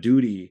have a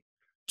duty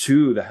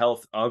to the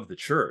health of the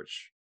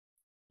church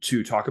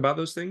to talk about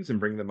those things and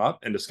bring them up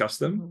and discuss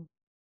them. Mm-hmm.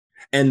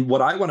 And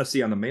what I want to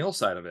see on the male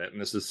side of it, and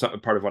this is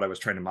part of what I was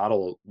trying to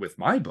model with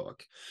my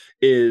book,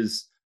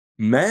 is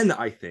men,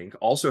 I think,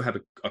 also have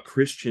a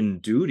Christian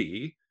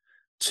duty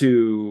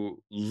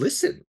to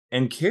listen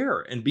and care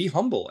and be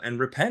humble and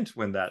repent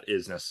when that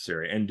is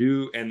necessary, and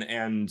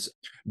and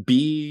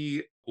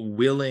be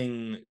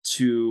willing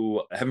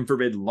to, heaven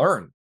forbid,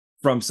 learn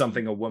from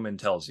something a woman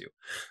tells you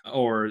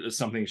or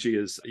something she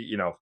is,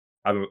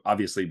 I'm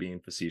obviously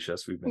being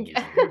facetious. We've been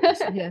using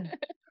it. Yeah.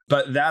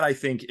 But that, I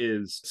think,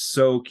 is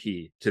so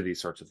key to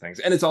these sorts of things.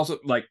 And it's also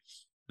like,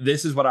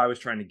 this is what I was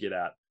trying to get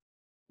at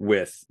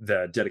with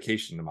the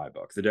dedication to my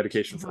book. The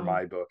dedication for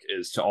my book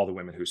is to all the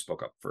women who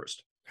spoke up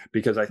first,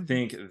 because I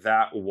think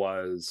that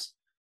was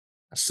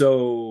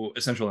so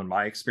essential in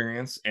my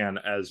experience. And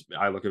as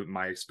I look at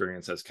my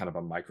experience as kind of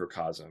a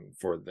microcosm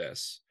for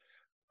this,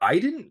 I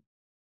didn't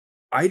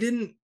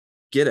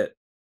get it.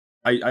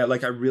 I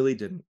really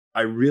didn't.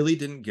 I really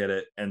didn't get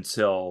it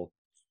until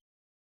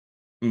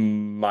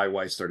my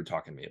wife started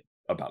talking to me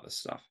about this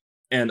stuff.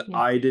 And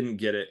I didn't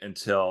get it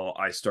until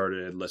I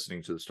started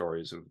listening to the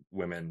stories of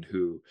women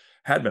who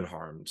had been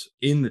harmed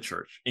in the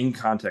church in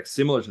context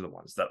similar to the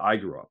ones that I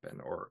grew up in,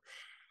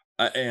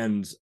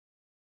 and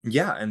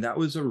that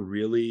was a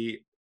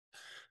really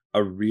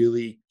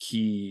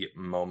key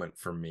moment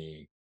for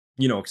me,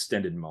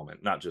 extended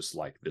moment, not just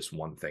like this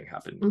one thing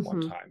happened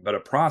one time, but a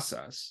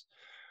process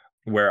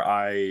where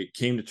I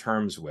came to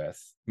terms with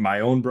my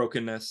own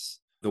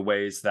brokenness, the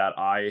ways that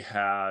I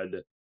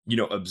had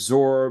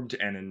absorbed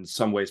and in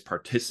some ways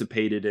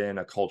participated in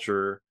a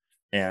culture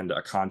and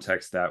a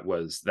context that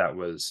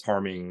was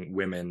harming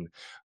women,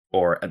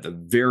 or at the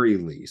very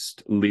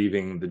least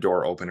leaving the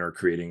door open or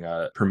creating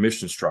a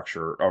permission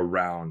structure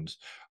around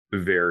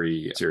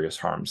very serious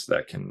harms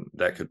that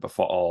could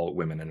befall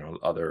women and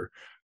other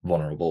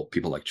vulnerable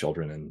people like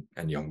children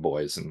and young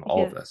boys and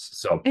all of this.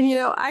 So,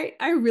 and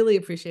I really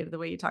appreciated the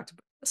way you talked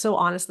so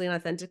honestly and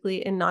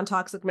authentically in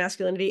Non-Toxic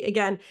Masculinity.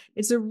 Again,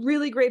 it's a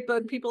really great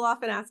book. People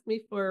often ask me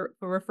for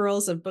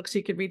referrals of books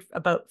you could read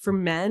about for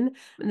men,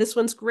 and this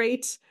one's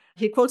great.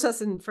 He quotes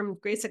us from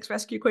Great Sex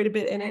Rescue quite a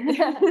bit in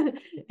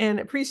it, and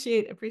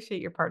appreciate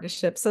your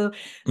partnership. So,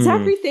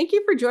 Zachary, thank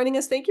you for joining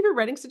us. Thank you for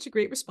writing such a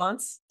great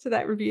response to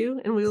that review,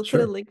 and we will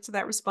put a link to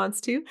that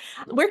response too.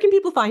 Where can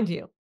people find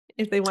you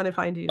if they want to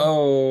find you?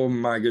 Oh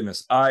my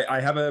goodness. I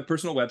have a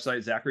personal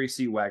website,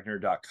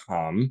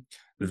 zacharycwagner.com.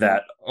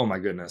 That, oh my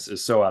goodness,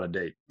 is so out of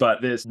date.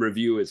 But this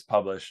review is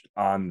published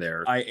on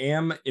there. I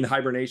am in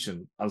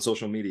hibernation on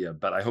social media,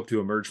 but I hope to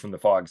emerge from the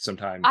fog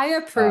sometime. I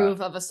approve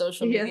of a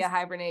social media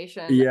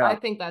hibernation. Yeah. I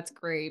think that's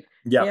great.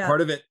 Yeah,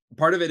 part of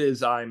it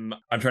is I'm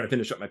trying to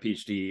finish up my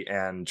PhD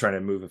and trying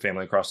to move a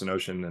family across an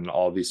ocean and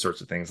all these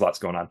sorts of things. Lots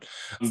going on.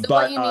 So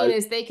what you mean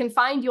is they can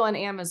find you on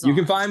Amazon. You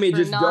can find me,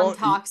 just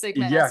Non-Toxic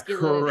Masculinity. Yeah,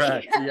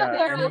 correct.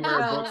 Yeah, anywhere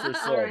books are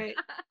sold. Right.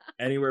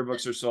 Anywhere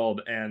books are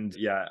sold, and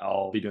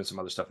I'll be doing some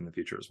other stuff in the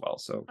future as well.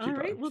 So all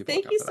right. Well,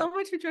 thank you so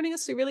much for joining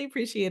us. We really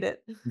appreciate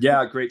it.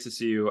 Yeah, great to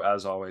see you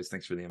as always.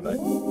 Thanks for the invite.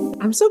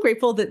 I'm so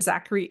grateful that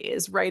Zachary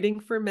is writing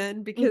for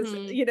men because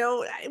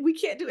we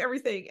can't do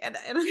everything, and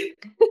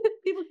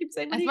people keep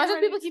saying, as much as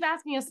people keep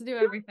asking us to do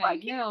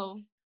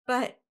everything,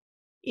 But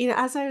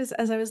as I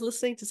was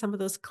listening to some of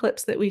those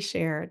clips that we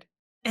shared,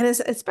 and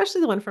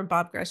especially the one from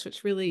Bob Gresh,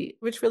 which really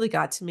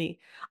got to me,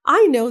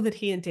 I know that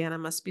he and Dannah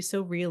must be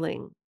so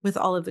reeling with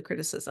all of the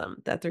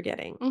criticism that they're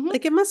getting.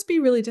 Like, it must be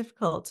really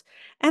difficult.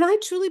 And I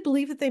truly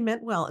believe that they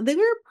meant well. And they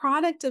were a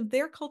product of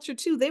their culture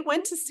too. They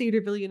went to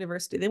Cedarville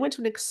University. They went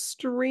to an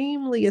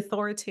extremely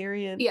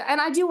authoritarian. Yeah. And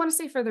I do want to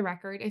say, for the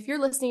record, if you're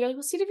listening, you're like,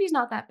 well, Cedarville's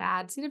not that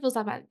bad. Cedarville's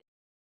not bad.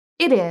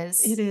 It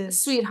is. It is.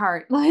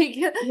 Sweetheart. Like,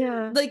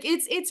 yeah. like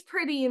it's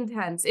pretty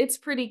intense. It's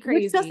pretty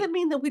crazy. Which doesn't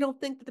mean that we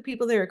don't think that the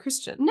people there are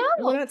Christian. No.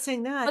 We're not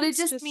saying that. But it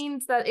just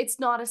means that it's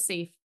not a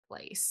safe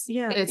place.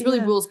 Yeah. It's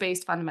really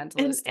rules-based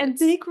fundamentalist. And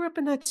they grew up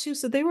in that too.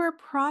 So they were a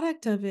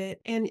product of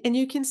it. And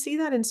you can see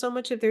that in so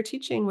much of their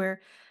teaching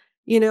where,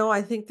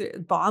 I think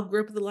that Bob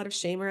grew up with a lot of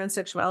shame around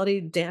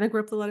sexuality. Dannah grew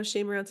up with a lot of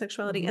shame around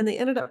sexuality. And they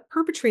ended up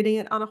perpetrating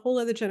it on a whole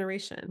other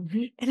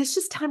generation. And it's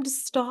just time to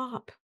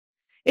stop.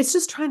 It's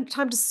just time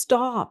to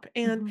stop.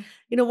 And,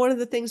 one of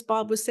the things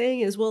Bob was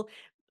saying is, well,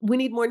 we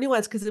need more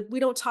nuance because if we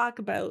don't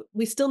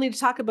we still need to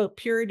talk about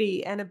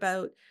purity and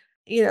about,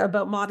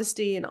 about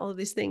modesty and all of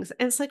these things.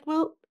 And it's like,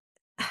 well,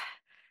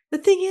 the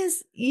thing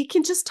is, you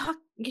can just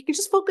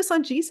focus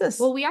on Jesus.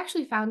 Well, we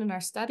actually found in our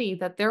study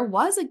that there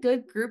was a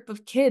good group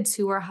of kids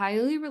who were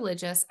highly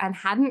religious and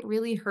hadn't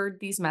really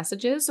heard these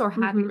messages or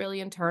hadn't really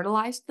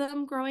internalized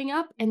them growing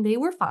up, and they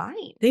were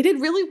fine. They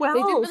did really well.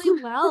 They did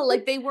really well.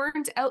 Like, they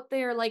weren't out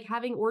there like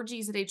having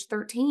orgies at age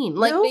 13.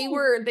 Like, No.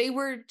 they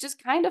were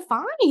just kind of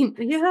fine.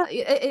 Yeah.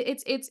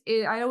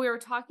 I know we were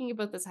talking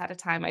about this at a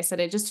time. I said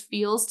it just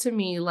feels to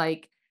me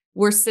like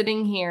we're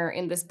sitting here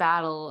in this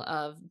battle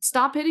of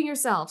stop hitting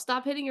yourself,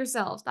 stop hitting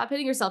yourself, stop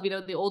hitting yourself.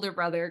 The older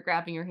brother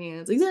grabbing your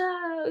hands, like,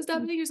 yeah,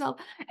 stop hitting yourself.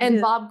 And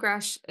Bob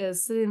Gresh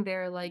is sitting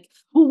there like,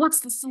 well,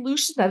 what's the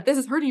solution? If this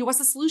is hurting you, what's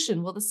the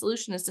solution? Well, the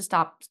solution is to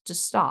stop.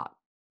 Just stop.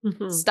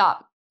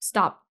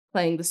 Stop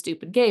playing the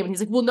stupid game. And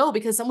he's like, well, no,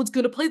 because someone's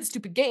going to play the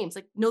stupid games.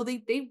 Like, no,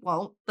 they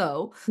won't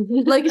though.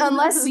 Like,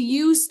 unless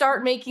you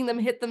start making them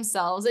hit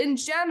themselves in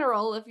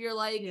general, if you're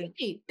like,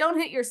 hey, don't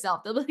hit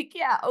yourself. They'll be like,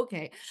 yeah,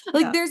 okay.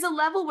 Like, there's a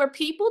level where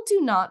people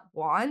do not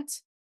want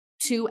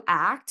to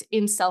act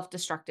in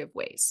self-destructive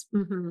ways.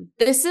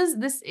 This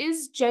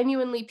is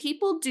genuinely,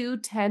 people do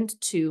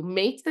tend to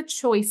make the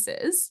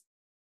choices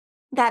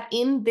that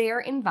in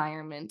their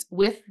environment,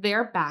 with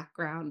their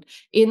background,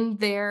 in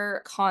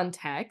their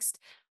context,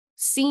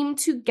 seem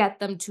to get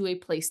them to a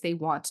place they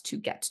want to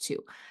get to.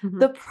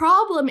 The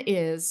problem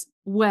is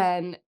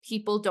when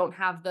people don't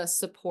have the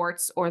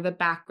supports or the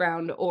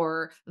background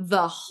or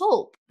the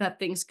hope that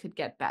things could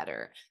get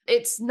better.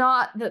 It's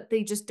not that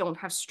they just don't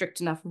have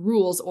strict enough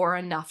rules or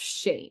enough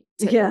shame,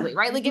 typically,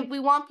 right? Like, if we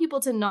want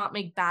people to not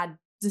make bad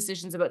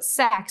decisions about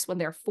sex when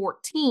they're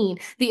 14,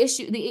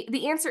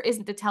 the answer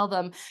isn't to tell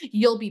them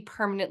you'll be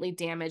permanently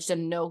damaged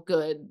and no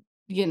good,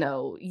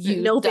 no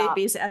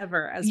babies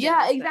ever.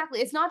 Exactly.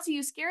 It's not to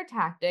use scare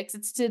tactics.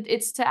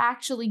 It's to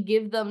actually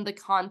give them the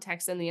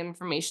context and the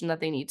information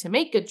that they need to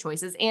make good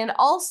choices, and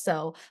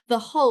also the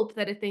hope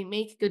that if they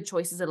make good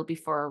choices, it'll be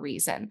for a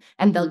reason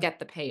and they'll get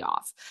the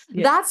payoff.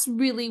 That's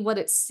really what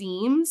it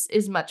seems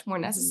is much more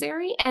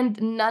necessary,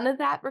 and none of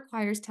that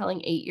requires telling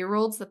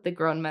 8-year-olds that the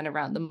grown men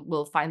around them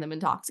will find them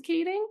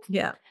intoxicating.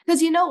 Yeah.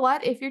 Because you know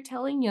what? If you're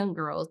telling young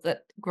girls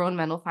that grown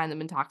men will find them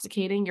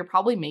intoxicating, you're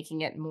probably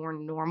making it more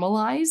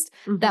normalized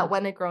that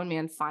when a grown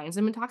man finds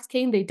them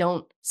intoxicating, they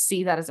don't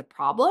see that as a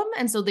problem.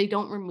 And so they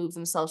don't remove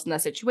themselves from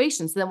that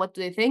situation. So then what do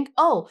they think?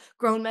 Oh,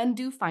 grown men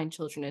do find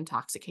children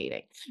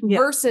intoxicating.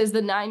 Versus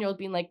the 9-year-old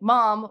being like,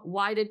 Mom,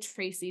 why did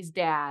Tracy's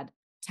dad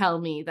tell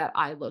me that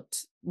I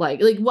looked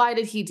like why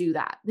did he do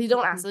that? They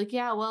don't ask, like,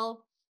 yeah,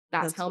 well,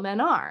 that's how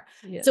men are.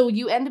 So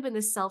you end up in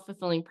this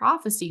self-fulfilling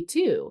prophecy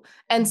too.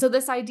 And so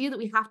this idea that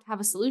we have to have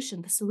a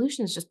solution, the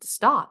solution is just to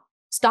stop.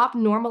 Stop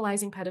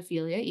normalizing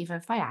pedophilia, even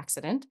if by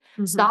accident.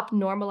 Stop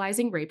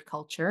normalizing rape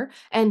culture.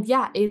 And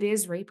yeah, it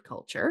is rape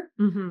culture.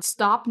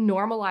 Stop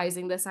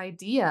normalizing this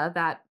idea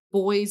that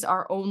boys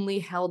are only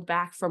held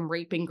back from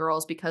raping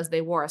girls because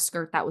they wore a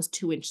skirt that was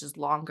 2 inches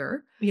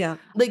longer. Yeah.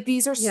 Like,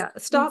 these are...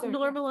 Stop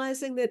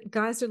normalizing that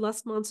guys are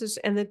lust monsters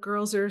and that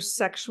girls are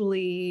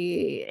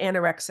sexually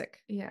anorexic.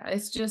 Yeah.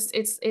 It's just,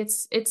 it's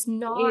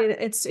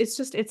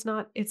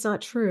not... It's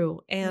not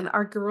true. And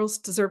our girls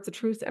deserve the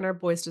truth and our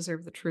boys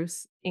deserve the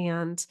truth.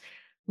 And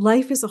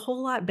life is a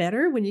whole lot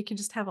better when you can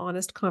just have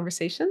honest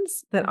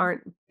conversations that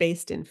aren't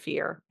based in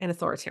fear and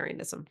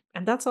authoritarianism.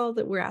 And that's all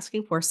that we're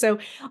asking for. So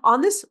on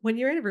this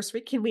 1-year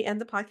anniversary, can we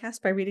end the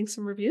podcast by reading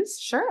some reviews?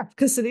 Sure.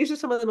 Because these are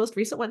some of the most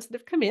recent ones that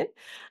have come in.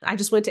 I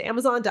just went to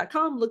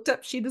Amazon.com, looked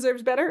up She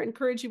Deserves Better.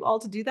 Encourage you all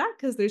to do that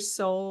because there's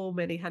so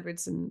many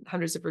hundreds and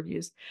hundreds of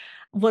reviews.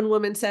 One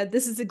woman said,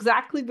 this is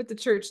exactly what the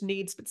church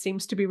needs, but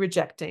seems to be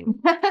rejecting.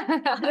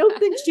 I don't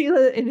think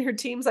Sheila and her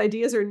team's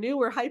ideas are new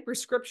or hyper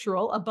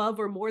scriptural, above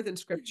or more than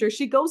scripture.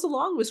 She goes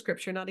along with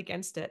scripture, not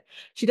against it.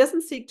 She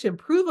doesn't seek to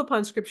improve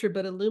upon scripture,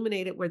 but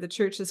illuminate it where the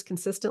church has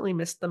consistently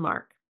missed the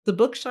mark. The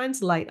book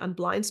shines light on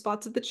blind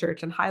spots of the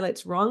church and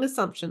highlights wrong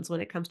assumptions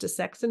when it comes to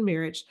sex and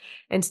marriage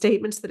and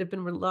statements that have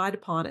been relied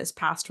upon as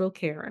pastoral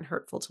care and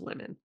hurtful to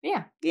women.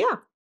 Yeah. Yeah.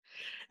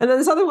 And then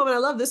this other woman, I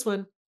love this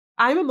one.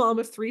 I'm a mom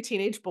of 3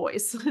 teenage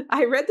boys.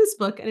 I read this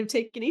book and have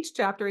taken each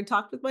chapter and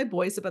talked with my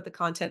boys about the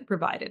content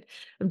provided.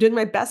 I'm doing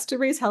my best to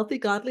raise healthy,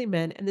 godly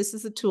men, and this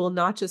is a tool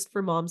not just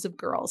for moms of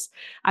girls.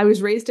 I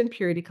was raised in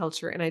purity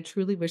culture, and I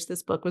truly wish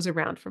this book was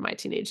around for my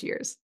teenage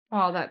years.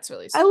 Oh, that's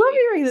really sweet. I love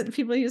hearing that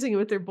people are using it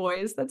with their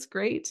boys. That's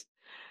great.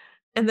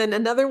 And then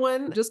another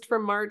one just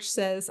from March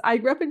says, I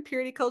grew up in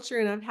purity culture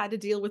and I've had to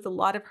deal with a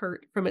lot of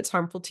hurt from its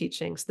harmful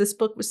teachings. This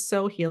book was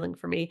so healing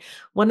for me.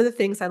 One of the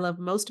things I love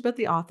most about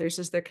the authors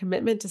is their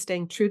commitment to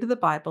staying true to the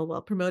Bible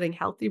while promoting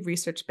healthy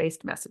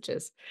research-based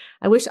messages.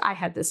 I wish I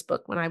had this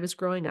book when I was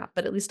growing up,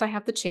 but at least I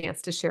have the chance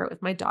to share it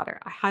with my daughter.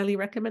 I highly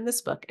recommend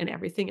this book and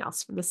everything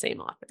else from the same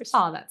authors.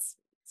 Oh, that's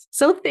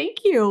so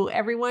thank you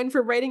everyone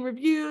for writing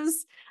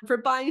reviews, for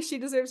buying She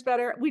Deserves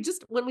Better.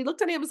 When we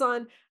looked on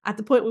Amazon at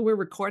the point when we're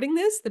recording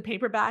this, the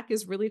paperback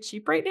is really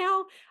cheap right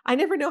now. I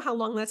never know how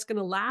long that's going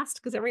to last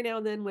because every now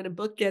and then when a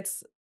book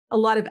gets a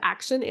lot of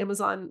action,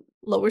 Amazon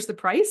lowers the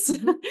price.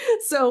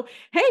 So,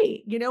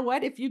 hey, you know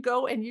what? If you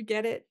go and you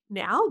get it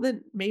now,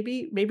 then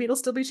maybe it'll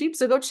still be cheap.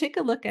 So go take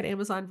a look at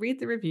Amazon, read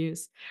the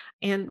reviews,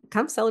 and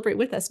come celebrate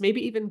with us. Maybe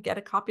even get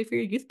a copy for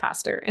your youth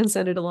pastor and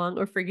send it along,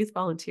 or for youth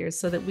volunteers,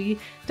 so that we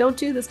don't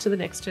do this to the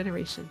next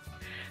generation.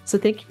 So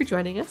thank you for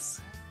joining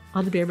us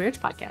on the Bare Marriage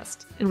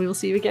Podcast, and we will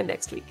see you again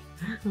next week.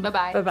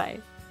 Bye-bye.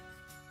 Bye-bye.